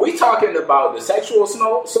though. Are we talking about the sexual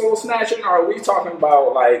soul snatching, or are we talking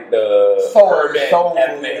about like the urban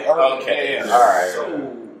ethnic? Okay, all right.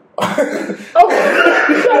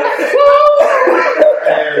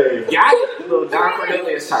 Hey. Got it. Little Don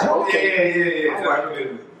Cornelius type. Okay. Yeah.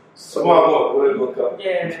 Come on, what are you gonna come?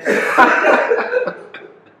 Yeah.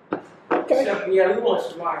 Yeah, we want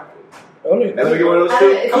tomorrow. Let me get one of those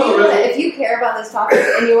shit. If you care about this topic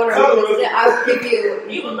and you want to revisit it, I'll give you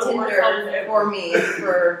Tinder for me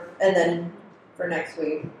and then for next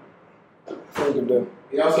week. What we can do.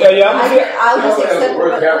 You also, I'll just accept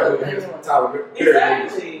work what out anyone. with Tyler Perry.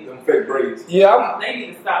 Exactly. Them fake braids. Yeah, They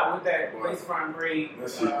need to stop with that race front braid.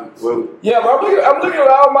 That shit. Well, yeah, bro. I'm looking at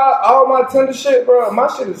all my Tinder shit, bro. My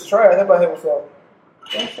shit is trash. How about him? What's wrong?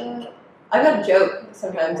 I got a joke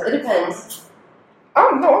sometimes. It depends.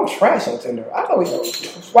 I'm trash on Tinder. I always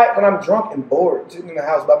swipe when I'm drunk and bored, sitting in the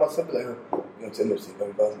house by myself. Like, Tinder, see,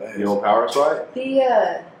 don't buzz my ass. You don't power swipe?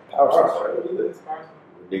 Power swipe.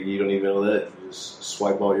 Nigga, you don't even know that. You just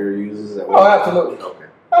swipe all your users. Oh, absolutely. Okay.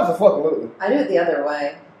 Absolutely. I do it the other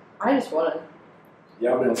way. I just want to.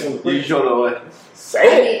 y'all been on Tinder. You don't know what.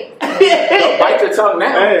 Say it. Bite your tongue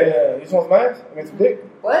now. Hey, you just want some ass? I mean, some dick.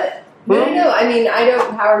 What? No. I mean, I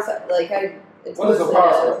don't power like I. It's What is a listed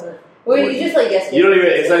power as- swipe? Well, you just like yes. You don't even.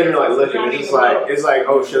 It's not even like looking. It's just like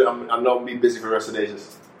oh shit. I'm not be busy for the rest of the day.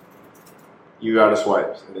 Just you gotta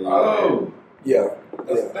swipe. And then you Oh. Yeah.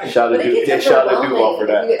 shout But out it gets to overwhelming Duval for if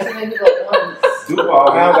that. you get so many people at once. I don't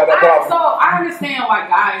got that problem. So I understand why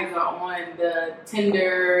guys are on the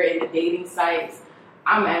Tinder and the dating sites.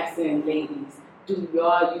 I'm asking ladies, do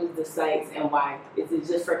y'all use the sites and why? Is it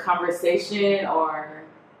just for conversation or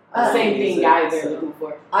the same thing guys are looking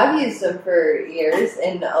for? I've used them for years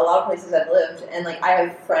in a lot of places I've lived, and like I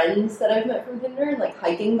have friends that I've met from Tinder, and like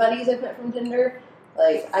hiking buddies I've met from Tinder.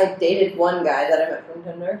 Like I dated one guy that I met from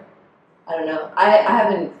Tinder. I don't know. I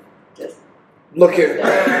haven't just. Look here.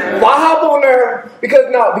 Why hop on there? Because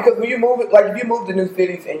when you move, if you move to new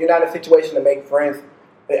cities and you're not in a situation to make friends,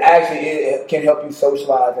 it can help you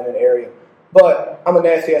socialize in an area. But I'm a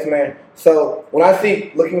nasty ass man, so when I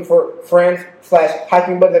see looking for friends /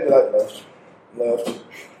 hiking buddies, I be like, love.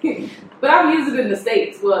 But I've used it in the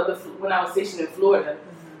States. Well, when I was stationed in Florida.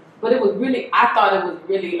 But it was really, I thought it was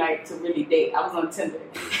really like to really date. I was on Tinder.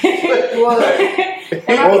 Well,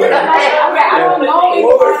 And I was like, okay, I don't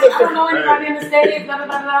know anybody in the States, blah, blah,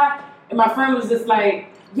 blah, blah. And my friend was just like,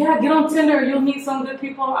 yeah, get on Tinder, you'll meet some good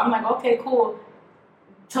people. I'm like, okay, cool.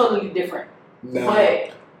 Totally different. No.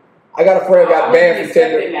 But I got a friend that got I banned wasn't from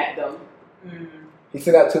Tinder. expecting that though. He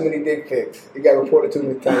sent out too many dick pics. He got reported too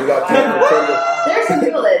many times. He got banned from Tinder. there's some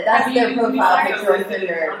people that's Have their you profile used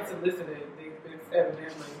picture on unsolicited Tinder.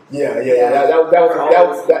 evidently. Yeah. That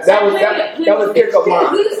was pick up line.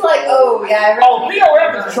 Who's like, oh yeah, Oh,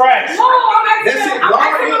 POF is trash. No, I'm This asking is I'm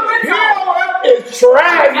asking Lorenzo. POF is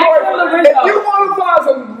trash. Actually, Lord. If you want to find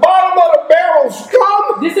some bottom of the barrel scum,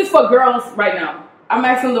 This is for girls right now. I'm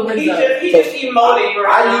asking Lorenzo. He just emoting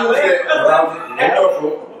I use it. I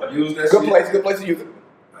use that good place to use it.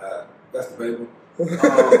 That's debatable.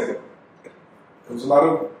 There was a lot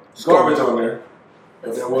of garbage on there,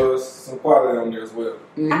 but there was some quality on there as well.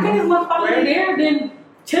 I think it's much quality there than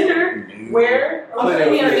Tinder. Where? On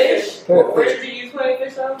Plenty of Fish. Where did you use Plenty of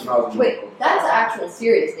Fish though? Wait, that's actual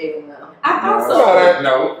serious dating though. I thought so.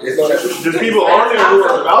 No, it's There's people on there who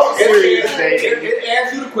are about serious dating. It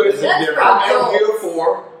asks you the question. That's I'm right. here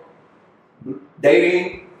for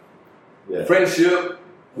dating, friendship,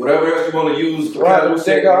 whatever else you want to use. Casual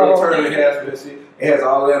sex, alternative enhancements. It has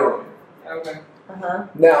all that on it. Okay.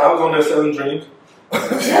 Now I was on there selling dreams.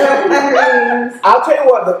 I'll tell you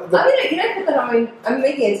what. Can I put that on my? I'm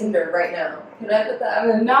making a Tinder right now. Can I put that? I'm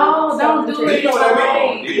gonna No, don't do it. You know what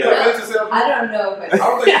I mean? You convince yourself. I don't know if I.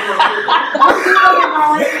 don't think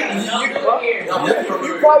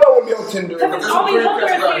You probably don't want to be on Tinder. Because it's only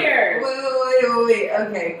hookers here. Wait.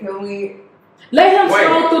 Okay, can we? Let him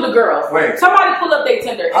scroll through the girls. Wait. Somebody pull up their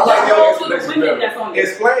Tinder. I like your Scroll through the explanation women better. that's on there.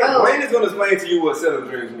 Explain. Wayne is going to explain to you what selling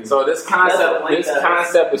dreams means. So this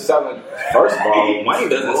concept of selling. First of all, Wayne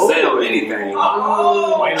doesn't sell anything.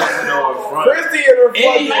 Wayne doesn't know up front. Christy in her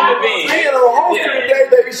Any human being. She in her home today,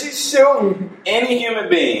 baby. She's shooting. Any human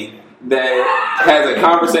being that has a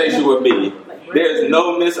conversation with me, there's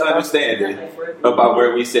no misunderstanding about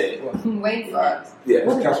where we sit. Wayne sucks. Yeah.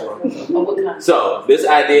 So this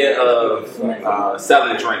idea of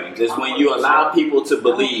selling dreams is when you allow people to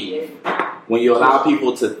believe, when you allow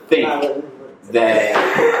people to think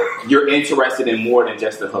that you're interested in more than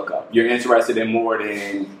just a hookup. You're interested in more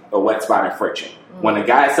than a wet spot and friction. When a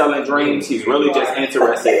guy's selling dreams, he's really just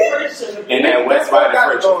interested in that wet spot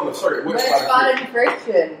and friction. Wet spot and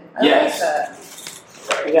friction. I Yes.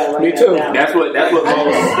 like that. Me too. That's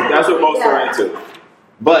what most are into.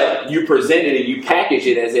 But you present it and you package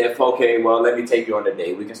it as if, okay, well, let me take you on a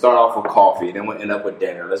date. We can start off with coffee, then we'll end up with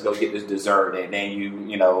dinner. Let's go get this dessert, and then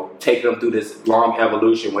you take them through this long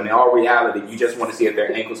evolution. When in all reality, you just want to see if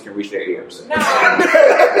their ankles can reach their ears.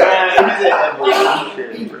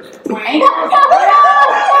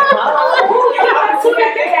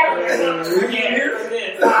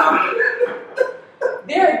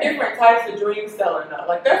 There are different types of dream selling though.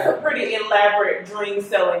 Like that's a pretty elaborate dream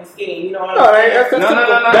selling scheme. You know what I'm saying? That's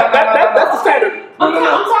the standard. I'm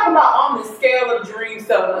talking about on the scale of dream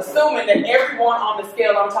selling, assuming that everyone on the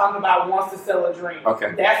scale I'm talking about wants to sell a dream.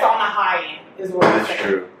 Okay. That's on the high end, is what I'm saying.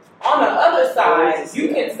 True. On the other side, you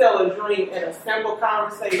can sell a dream in a simple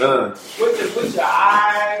conversation with your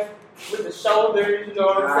eyes, with the shoulders, you know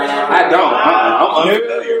what I'm saying? I don't. I'm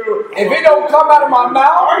unfamiliar. If it don't come out of my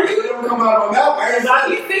mouth, It don't come out of my mouth. I ain't Now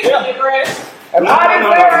you think it, Chris. if I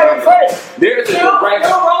didn't say There's a direct.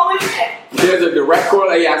 You're rolling it. There's a direct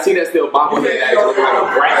correlation. Yeah, I see that still bobblehead actually looking like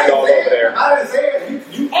a bracket all over there. I didn't say it.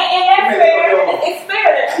 And that's fair. It's fair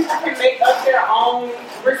that people can make up their own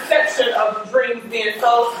reception of dreams being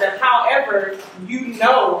sold to them. However, you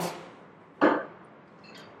know.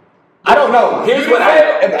 I don't know. Here's what I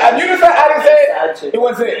know. If you just said I didn't say it, it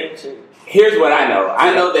wasn't it. Here's what I know.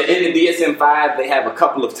 I know that in the DSM-5, they have a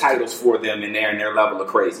couple of titles for them in there and their level of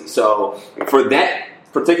crazy. So for that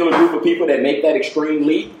particular group of people that make that extreme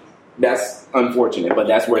leap, that's unfortunate, but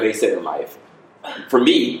that's where they sit in life. For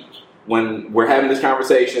me, when we're having this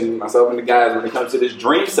conversation, myself and the guys, when it comes to this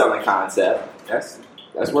dream selling concept, that's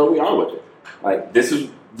where we are with it. Like this is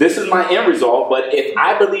my end result, but if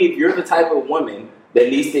I believe you're the type of woman that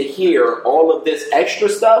needs to hear all of this extra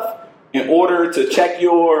stuff in order to check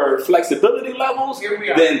your flexibility levels,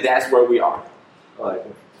 then that's where we are.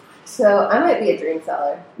 So I might be a dream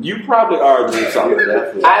seller. You probably are a dream seller.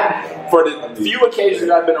 For the few occasions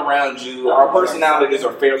I've been around you, our personalities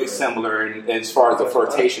are fairly similar as far as the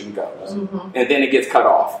flirtation goes. Mm-hmm. And then it gets cut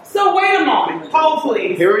off. So wait a moment. Hold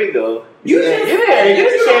please. Here we go. You just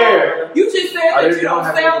said that you don't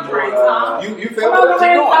sell dreams, huh? You Come feel on,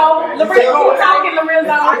 that? Lorenzo. Lorenzo, talking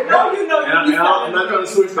Lorenzo. I know you know you I'm not trying to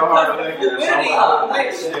switch the hard language.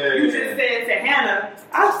 You just said to Hannah,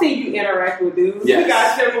 I've seen you interact with dudes. Yes. You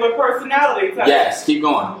got similar personality types. Yes, keep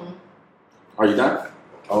going. Are you done?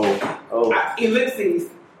 Ellipses.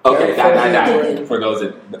 Okay, dot. For those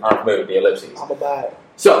that aren't familiar with the ellipses. I'm about it.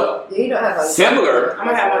 So, Yeah, you don't have similar. I'm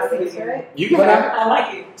gonna have my things, things, right? You can have. I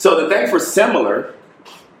like it. So the thing for similar,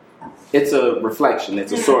 it's a reflection.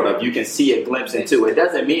 It's a sort of, you can see a glimpse into it. It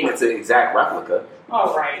doesn't mean it's an exact replica.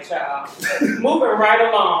 All right, child. Moving right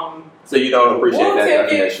along. So you don't appreciate One that ticket.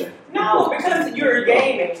 definition. No, because you're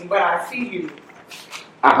gaming, but I see you.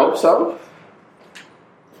 I hope so.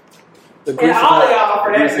 The And all of y'all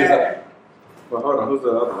for that Grease is matter. Well, hold on. Who's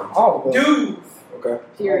the other one? All of them. Dudes. Okay.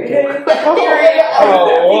 Period.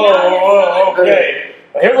 Okay.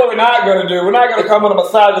 But here's what we're not going to do. We're not going to come on a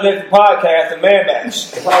misogynistic podcast and man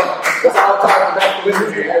bash. That's all toxic.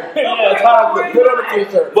 Yeah, toxic. Put on the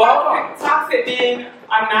t-shirt. Well, toxic men,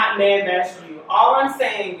 I'm not man bashing you. All I'm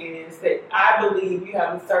saying is that I believe you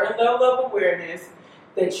have a certain level of awareness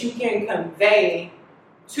that you can convey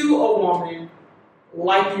to a woman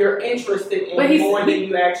like you're interested in more than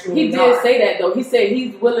you actually He did say that, though. He said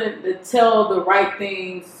he's willing to tell the right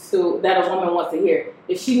things that a woman wants to hear.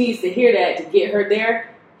 If she needs to hear that to get her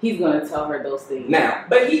there, he's going to tell her those things. Now,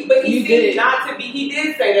 but he seemed not to be. He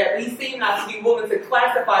did say that, but he seemed not to be willing to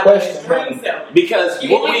classify that as dream selling. Because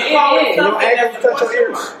what we missed in the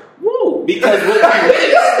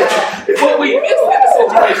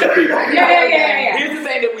situation, people. Yeah. Here's the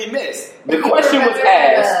thing that we missed. The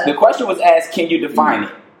question was asked, can you define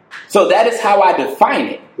it? So that is how I define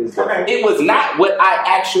it. It was not what I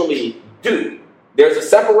actually do. There's a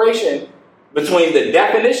separation between the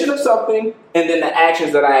definition of something and then the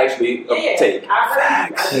actions that I actually take. I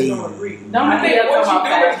don't agree. I think what you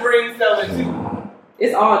do is dream selling too.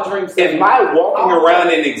 It's all dream selling. If my walking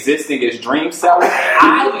around and existing is dream selling,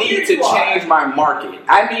 I need to change my market.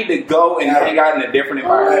 I need to go and hang out in a different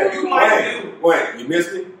environment. Wait, you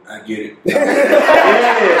missed it? I get it.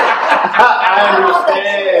 I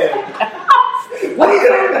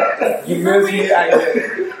understand. You missed me? I get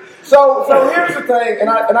it. So here's the thing, and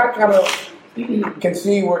I kind of can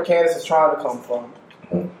see where Candace is trying to come from.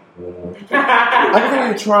 I can see where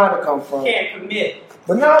you're trying to come from. Can't commit.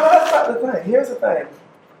 But no, that's not the thing. Here's the thing.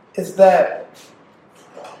 Is that,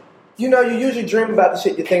 you usually dream about the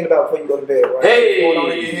shit you're thinking about before you go to bed, right? Hey! What's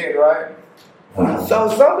going on in your head, right? So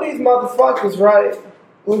some of these motherfuckers, right, if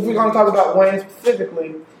we're going to talk about Wayne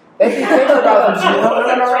specifically, they be thinking about some shit.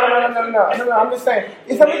 No, I'm just saying.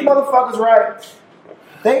 Some of these motherfuckers, right,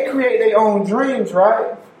 they create their own dreams,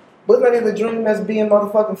 right? But it's not even a dream that's being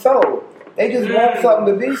motherfucking sold. They just want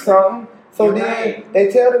something to be something. So then they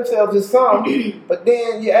tell themselves it's something, but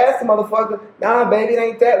then you ask the motherfucker, nah, baby, it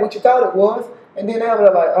ain't that what you thought it was. And then they're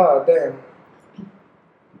like, oh, damn.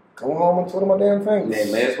 Go home and twiddle my damn fingers. Yeah,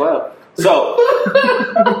 may as well. So,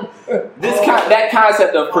 that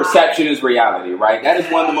concept of perception is reality, right? That is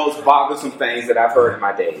one of the most bothersome things that I've heard in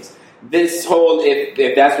my days. This whole,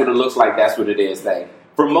 if that's what it looks like, that's what it is thing.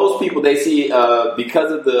 For most people, they see,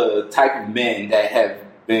 because of the type of men that have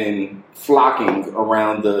been flocking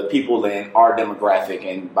around the people in our demographic,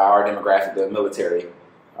 and by our demographic, the military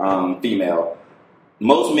female,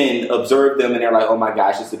 most men observe them and they're like, oh my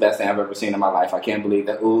gosh, it's the best thing I've ever seen in my life. I can't believe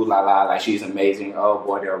that. Ooh, la la, like she's amazing. Oh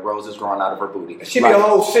boy, there are roses growing out of her booty. She be a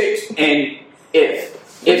whole 6. And if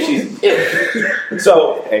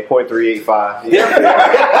so 8.385. You see what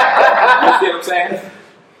I'm saying?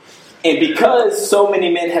 And because so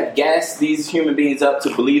many men have gassed these human beings up to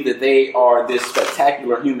believe that they are this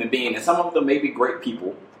spectacular human being, and some of them may be great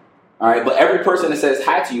people, all right, but every person that says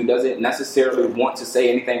hi to you doesn't necessarily want to say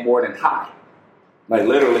anything more than hi. Like,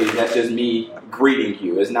 literally, that's just me greeting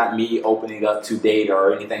you. It's not me opening up to date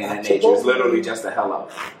or anything of that nature. It's literally just a hello.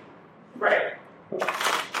 Right. I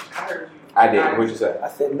heard you. I did. What'd you say? I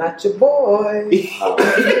said, not your boy. If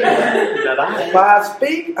I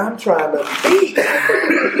speak, I'm trying to beat.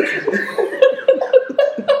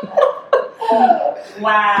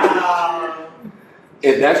 Wow.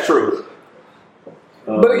 If that's true.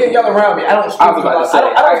 But again, y'all around me. I don't speak to a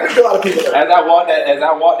lot of people. As I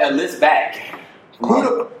walk that list back.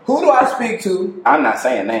 Who do I speak to? I'm not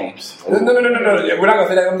saying names. No. We're not gonna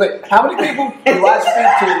say that. I'm saying, how many people do I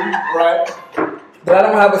speak to, right, that I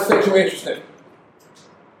don't have a sexual interest in?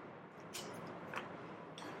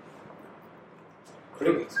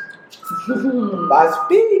 I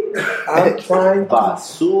speak. I'm trying to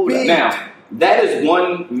speak. Now, that is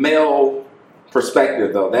one male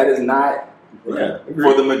perspective, though. That is not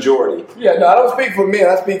for the majority. Yeah, no, I don't speak for men.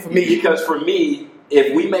 I speak for me. Because for me,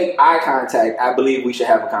 if we make eye contact, I believe we should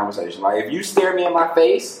have a conversation. Like, if you stare me in my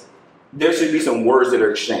face, there should be some words that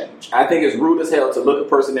are exchanged. I think it's rude as hell to look a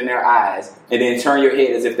person in their eyes and then turn your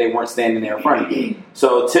head as if they weren't standing there in front of you.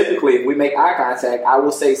 So typically, if we make eye contact, I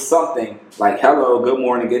will say something like, hello, good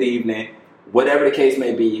morning, good evening, whatever the case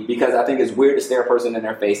may be, because I think it's weird to stare a person in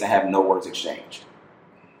their face and have no words exchanged.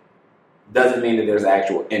 Doesn't mean that there's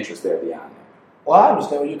actual interest there beyond that. Well, I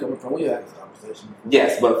understand where you're coming from. We had this conversation.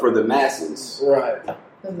 Yes, but for the masses. Right. I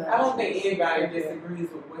don't think anybody disagrees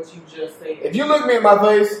with what you just said. If you look me in my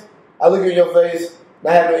face, I look in your face, and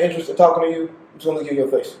I have no interest in talking to you, I'm just going to look in your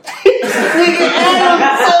face.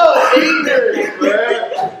 I'm so ignorant,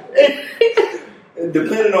 man.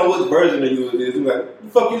 Depending on what version of you it is, you're like, what the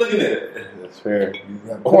fuck you looking at? That's fair. You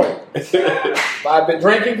got a point. If I've been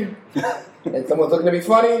drinking, and someone's looking at me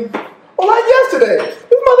funny, well, like yesterday,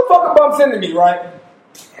 this motherfucker bumps into me, right?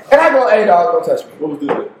 And I go, hey dog, don't touch me. What was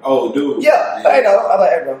dude? Oh, dude. Yeah. Hey dog, I'm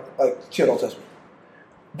like, hey bro, like, chill, don't touch me.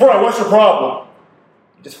 Bro, what's your problem?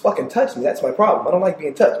 You just fucking touch me. That's my problem. I don't like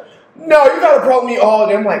being touched. No, you gotta probe me all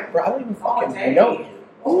day. I'm like, bro, I don't even fucking know you.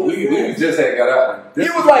 We just had got out. He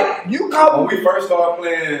was like, you come. When we first started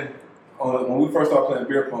playing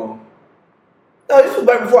beer pong. No, this was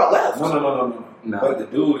back before I left. No. But the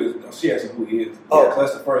dude is. She asked him who he is. Oh. Yeah, so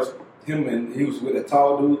that's the first. Him and he was with a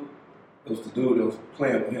tall dude. It was the dude that was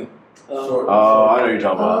playing with him. Short. I know you're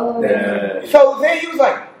talking about. Yeah. So then he was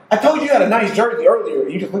like, I told you had a nice jersey earlier.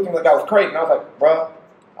 You just looked at me like I was crazy. And I was like, bro,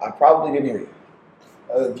 I probably didn't hear you.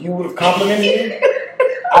 If you would have complimented me,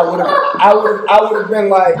 I would have been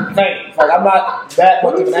like, thanks. Like, I'm not that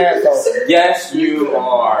much of an asshole. Yes, you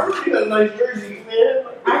are. You got a nice jersey, man.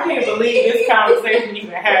 I can't believe this conversation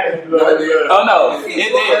even happened. Oh no, it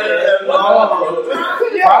did.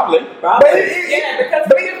 Probably. Because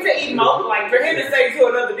for him to emote, like for him to say to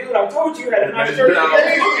another dude, I told you had a nice shirt. You know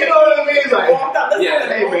what I mean? Like, Yeah.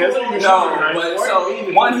 hey man, No, but so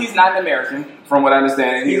one, he's not an American, from what I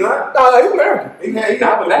understand. He's not. No, he's American.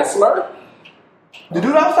 Not with that slur. The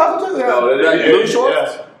dude I was talking to? The blue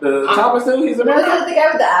shorts, the Thomas dude, he's American. The guy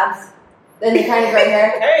with the abs and the kind of gray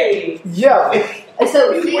hair. Hey. Yeah. And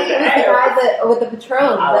so he was the guy that with the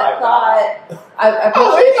Patron that thought I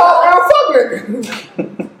he thought around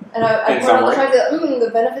fucking. and I put on the time the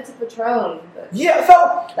benefits of Patron. But Yeah, so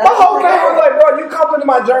my whole thing was like, bro, you complimented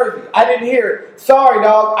my jersey. I didn't hear it. Sorry,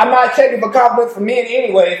 dog. I'm not checking for compliments from men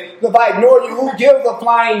anyway. If I ignore you, who gives a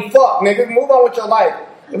flying fuck, nigga? Move on with your life.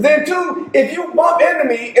 And then two, if you bump into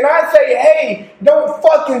me and I say, hey, don't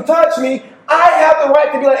fucking touch me, I have the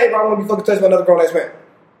right to be like, hey, bro, I want to be fucking touched by another grown ass man.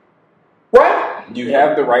 Right? You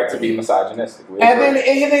have the right to be misogynistic. And then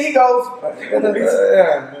he goes, and then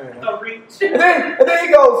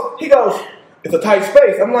he goes, it's a tight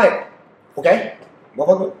space. I'm like, okay,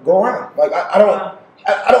 motherfucker, go around. Like I don't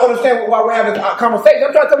understand why we're having a conversation.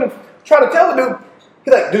 I'm trying to tell the dude.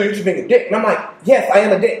 He's like, dude, you're just being a dick. And I'm like, yes, I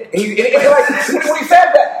am a dick. And he's like, when he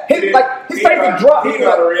said that, his face would drop. He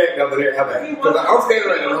got to react over there. Because I'm standing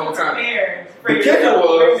right there the whole time. The kicker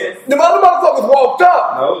was, the other motherfuckers walked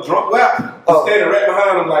up. No, drunk lap. Standing right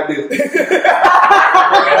behind him like this.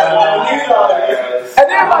 And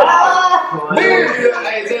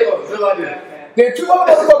then two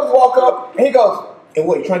other motherfuckers walk up, and he goes, and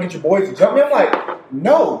what, you trying to get your boys to jump me? I'm like,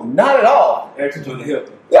 no, not at all. Actually, on the hip.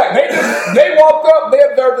 Yeah, they walked up, they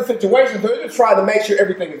observed the situation, so they just tried to make sure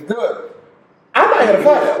everything is good. I'm not here to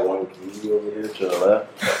fight. One key over here to the left.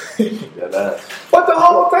 Yeah, that. But the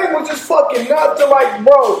whole thing was just fucking nuts. To like,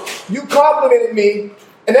 bro, you complimented me,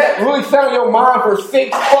 and that really sat on your mind for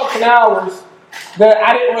 6 fucking hours that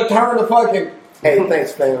I didn't return the fucking. Hey,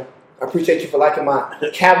 thanks, fam. I appreciate you for liking my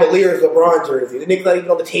Cavaliers LeBron jersey. The nigga's not even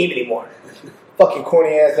on the team anymore. Fucking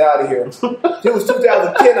corny ass out of here. If it was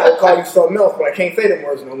 2010, I would call you something else, but I can't say them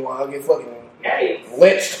words no more. I'll get fucking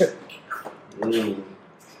lynched.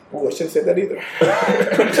 Oh, I shouldn't say that either.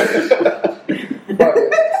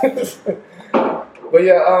 but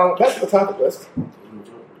yeah, that's the topic list.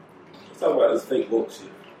 Let's talk about this fake woke shit.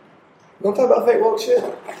 Don't talk about fake woke shit.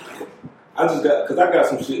 I got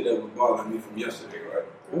some shit that was bothering me from yesterday, right?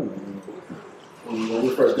 When we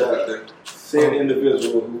first got out there, said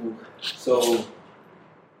individual who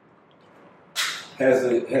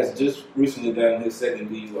has just recently gotten his second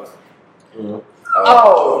DUI.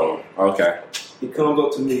 Oh, okay. He comes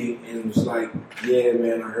up to me and was like, "Yeah,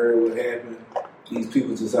 man, I heard what happened. These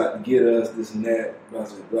people just out to get us, this and that, blah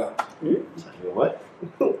blah blah." What?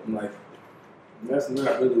 I'm like, that's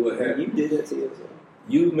not really what happened. You did that to yourself.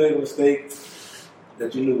 You made a mistake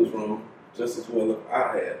that you knew was wrong, just as well as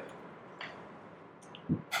I have.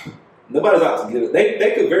 Nobody's out to get us.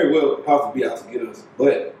 They could very well possibly be out to get us,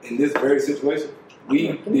 but in this very situation,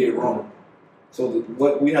 we did wrong. So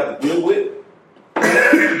what we have to deal with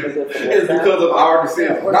is because of our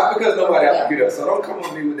decision, not because nobody out to get us. So don't come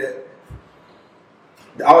on me with that.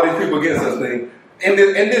 All these people against us thing. In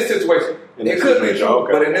this situation, it could be true,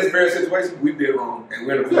 but in this very situation, we did wrong, and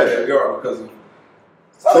we're in the position that we are because of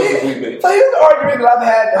choices we made. So here's the argument that I've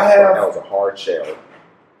had. That was a hard shell.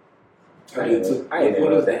 I didn't even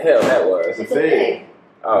know what the hell that was. It's a fig.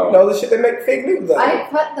 Oh. You know the shit they make fake news out of. I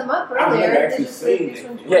cut them up earlier. I've actually seen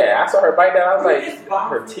it. Yeah, I saw her bite down. I was like,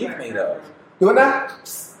 her teeth made up. Doing that?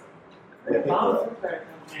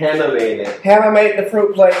 Hannah made it. Hannah made the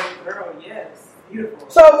fruit plate. Girl, yes. Beautiful.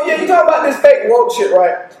 So, yeah, you talk about this fake woke shit,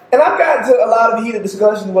 right? And I've gotten to a lot of heated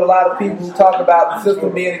discussions with a lot of people who talk about the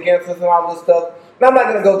system being against us and all this stuff. And I'm not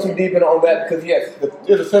going to go too deep in on that because, yes,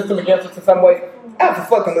 there's a system against us in some way.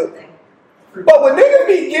 Absolutely. But when niggas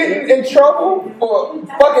be getting in trouble for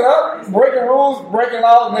fucking up, breaking rules, breaking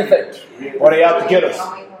laws, and they say, "Well, they out to get us."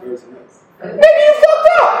 Maybe you fucked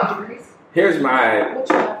up. Here's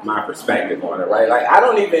my perspective on it, right? Like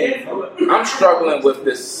I'm struggling with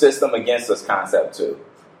this system against us concept too.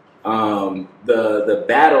 The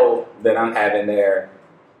battle that I'm having there,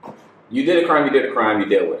 you did a crime, you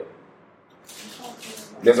deal with it.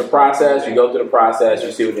 There's a process, you go through the process,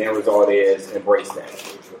 you see what the end result is, embrace that.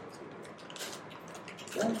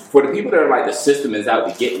 For the people that are like, the system is out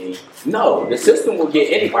to get me, no, the system will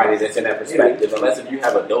get anybody that's in that perspective, unless if you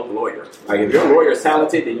have a dope lawyer. Like, if your lawyer is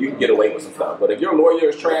talented, then you can get away with some stuff. But if your lawyer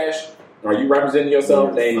is trash, or you representing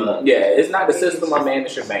yourself, then it's not the system, my man,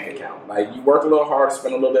 it's your bank account. Like, you work a little harder,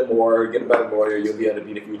 spend a little bit more, get a better lawyer, you'll be able to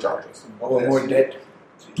beat a few charges. Or more debt.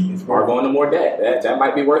 Or going to more debt. That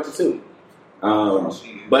might be worth it too.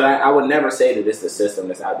 But I would never say that it's the system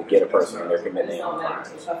that's out to get a person when they're committing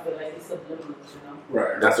crimes.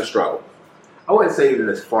 Right. That's a struggle. I wouldn't say even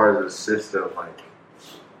as far as the system. Like,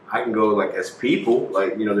 I can go like as people.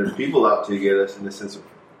 Like, you know, there's people out to get us in the sense of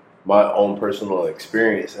my own personal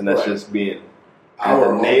experience, and that's just being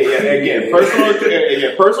personal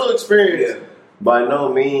experience. Yeah. By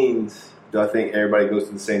no means do I think everybody goes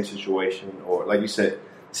through the same situation, or like you said,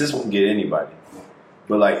 the system can get anybody.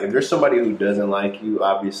 But like, if there's somebody who doesn't like you,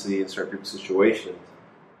 obviously in certain people's situations,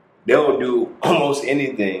 they'll do almost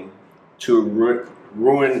anything to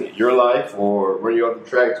ruin your life or run you off the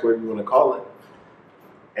tracks, whatever you want to call it.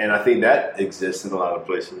 And I think that exists in a lot of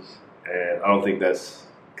places, and I don't think that's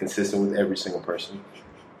consistent with every single person.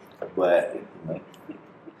 But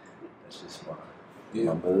that's just my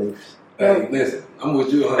beliefs. Hey, listen, I'm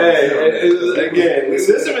with you. Again, the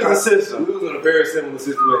system is the system. We was in a very similar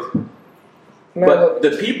situation. But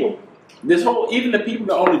the people, even the people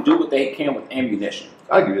that only do what they can with ammunition.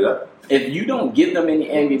 I give you that. If you don't give them any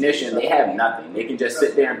ammunition, they have nothing. They can just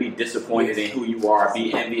sit there and be disappointed in who you are,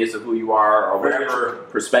 be envious of who you are, or whatever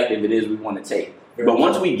perspective it is we want to take. But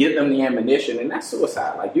once we give them the ammunition, and that's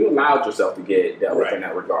suicide. Like, you allowed yourself to get dealt with in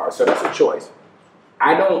that regard. So that's a choice.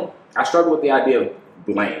 I struggle with the idea of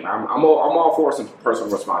blame. I'm all for some personal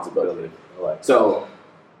responsibility. So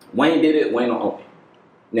Wayne did it, Wayne will own it.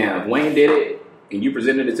 Now, if Wayne did it and you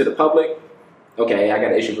presented it to the public, okay, I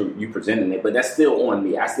got an issue for you presenting it, but that's still on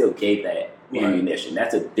me. I still gave that ammunition.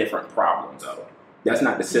 That's a different problem, though. That's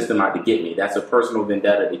not the system out to get me. That's a personal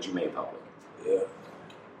vendetta that you made public. Yeah.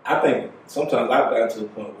 I think sometimes I've gotten to the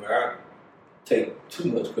point where I take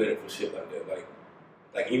too much credit for shit like that.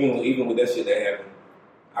 Like even with that shit that happened,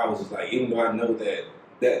 I was just like, even though I know that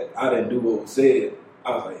I didn't do what was said,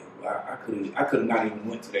 I was like, well, I could have not even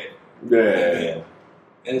went to that. Yeah.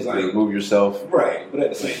 And it's like, move yourself. Right. But at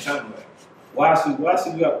the same time, like, why should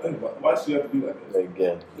you have to think about it? Why should you have to be like that?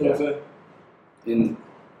 Again. You know what I'm saying?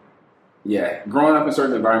 Growing up in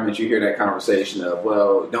certain environments, you hear that conversation of,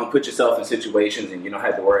 well, don't put yourself in situations and you don't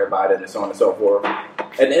have to worry about it, and so on and so forth.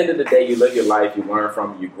 At the end of the day, you live your life, you learn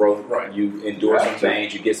from it, you grow, you endure some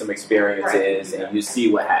things, you get some experiences, and you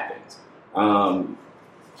see what happens.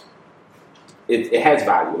 It has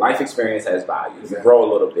value. Life experience has value. You grow a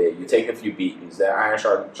little bit. You take a few beatings. That iron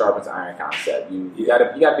sharpens iron concept. You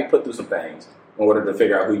gotta be put through some things in order to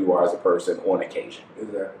figure out who you are as a person on occasion.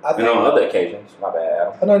 And on other occasions, my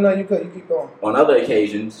bad, Adam. No, you keep going. On other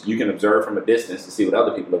occasions, you can observe from a distance to see what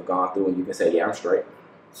other people have gone through, and you can say, "Yeah, I'm straight."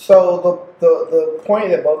 So the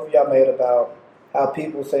point that both of y'all made about how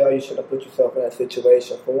people say, "Oh, you shouldn't have put yourself in that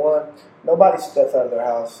situation." For one, nobody steps out of their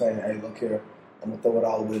house saying, "Hey, look here, I'm gonna throw it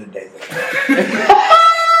all away today."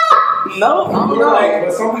 No.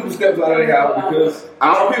 But some people step out of their house because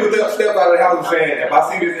some people step out of their house and saying, "If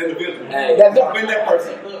I see this individual, I've been that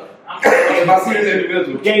person. If I see this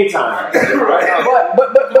individual, game time." Right?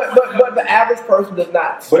 But the average person does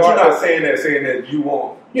not. But you're not saying that you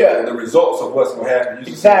want the results of what's going to happen.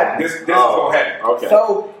 You Exactly. This is going to happen. Okay.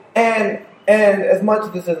 So and as much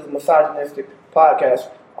as this is a misogynistic podcast,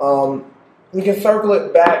 we can circle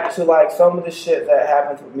it back to like some of the shit that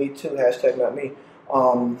happens with Me Too. # not me.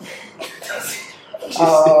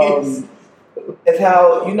 It's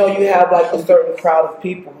how you have like a certain crowd of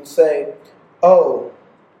people who say, "Oh,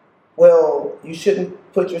 well, you shouldn't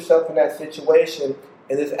put yourself in that situation,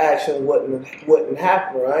 and this action wouldn't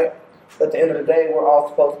happen, right?" But at the end of the day, we're all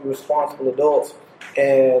supposed to be responsible adults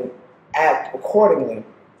and act accordingly.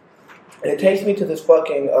 And it takes me to this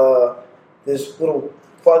little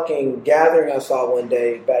fucking gathering I saw one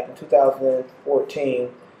day back in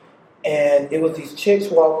 2014. And it was these chicks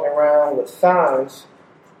walking around with signs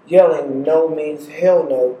yelling, "No means hell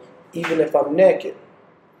no, even if I'm naked."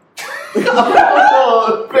 That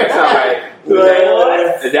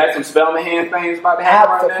Is that some Spellman hand things about to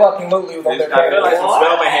happen right now? Absolutely was on their I feel like some campus.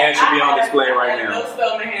 Spellman hands should be on display right now. No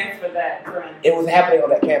Spellman hands for that. Right. It was happening on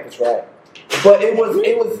that campus, right? But it was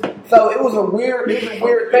a weird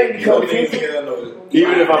thing because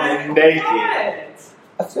Even if I'm naked.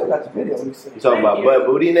 I still got the video. Let me see. You talking about butt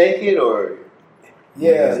booty naked or?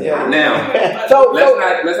 Yeah. Now, So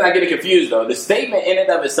let's not get it confused though. The statement in and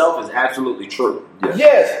of itself is absolutely true.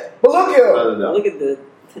 yes, but look here. Look at the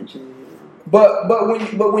tension. But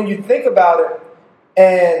when you think about it,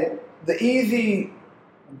 and the easy,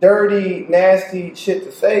 dirty, nasty shit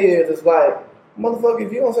to say is, it's like, motherfucker,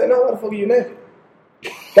 if you don't say no, why the fuck are you naked?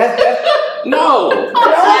 That's No.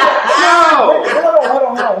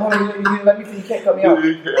 Hold on. Let me see. You can't cut me out.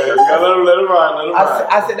 Let him ride.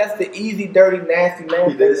 I said that's the easy, dirty, nasty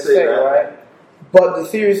man He thing did to say say, that. right? But the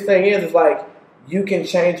serious thing is like you can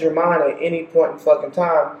change your mind at any point in fucking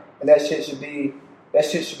time, and that shit should be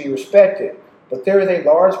respected. But there is a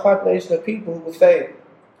large population of people who will say,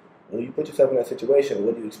 "Well, you put yourself in that situation.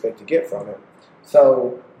 What do you expect to get from it?"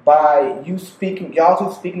 So by you speaking, y'all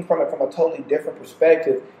two speaking from it from a totally different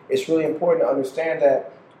perspective, it's really important to understand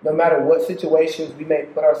that no matter what situations we may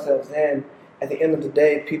put ourselves in, at the end of the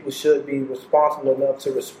day, people should be responsible enough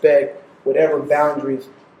to respect whatever boundaries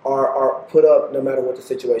are put up, no matter what the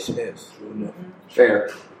situation is. Fair.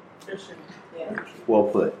 Well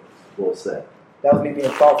put. Well said. That was me being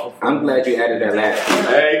thoughtful. I'm glad you added that last one.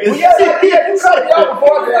 Hey, Well, yeah, you cut it out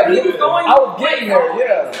before. I was getting there,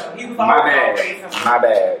 yeah. My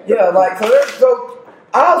bad. Yeah, like, so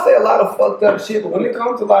I'll say a lot of fucked up shit, but when it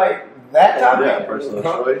comes to, like, that topic, personal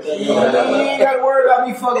choice. you ain't got to worry about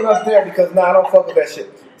me fucking up there because, I don't fuck with that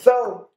shit. So...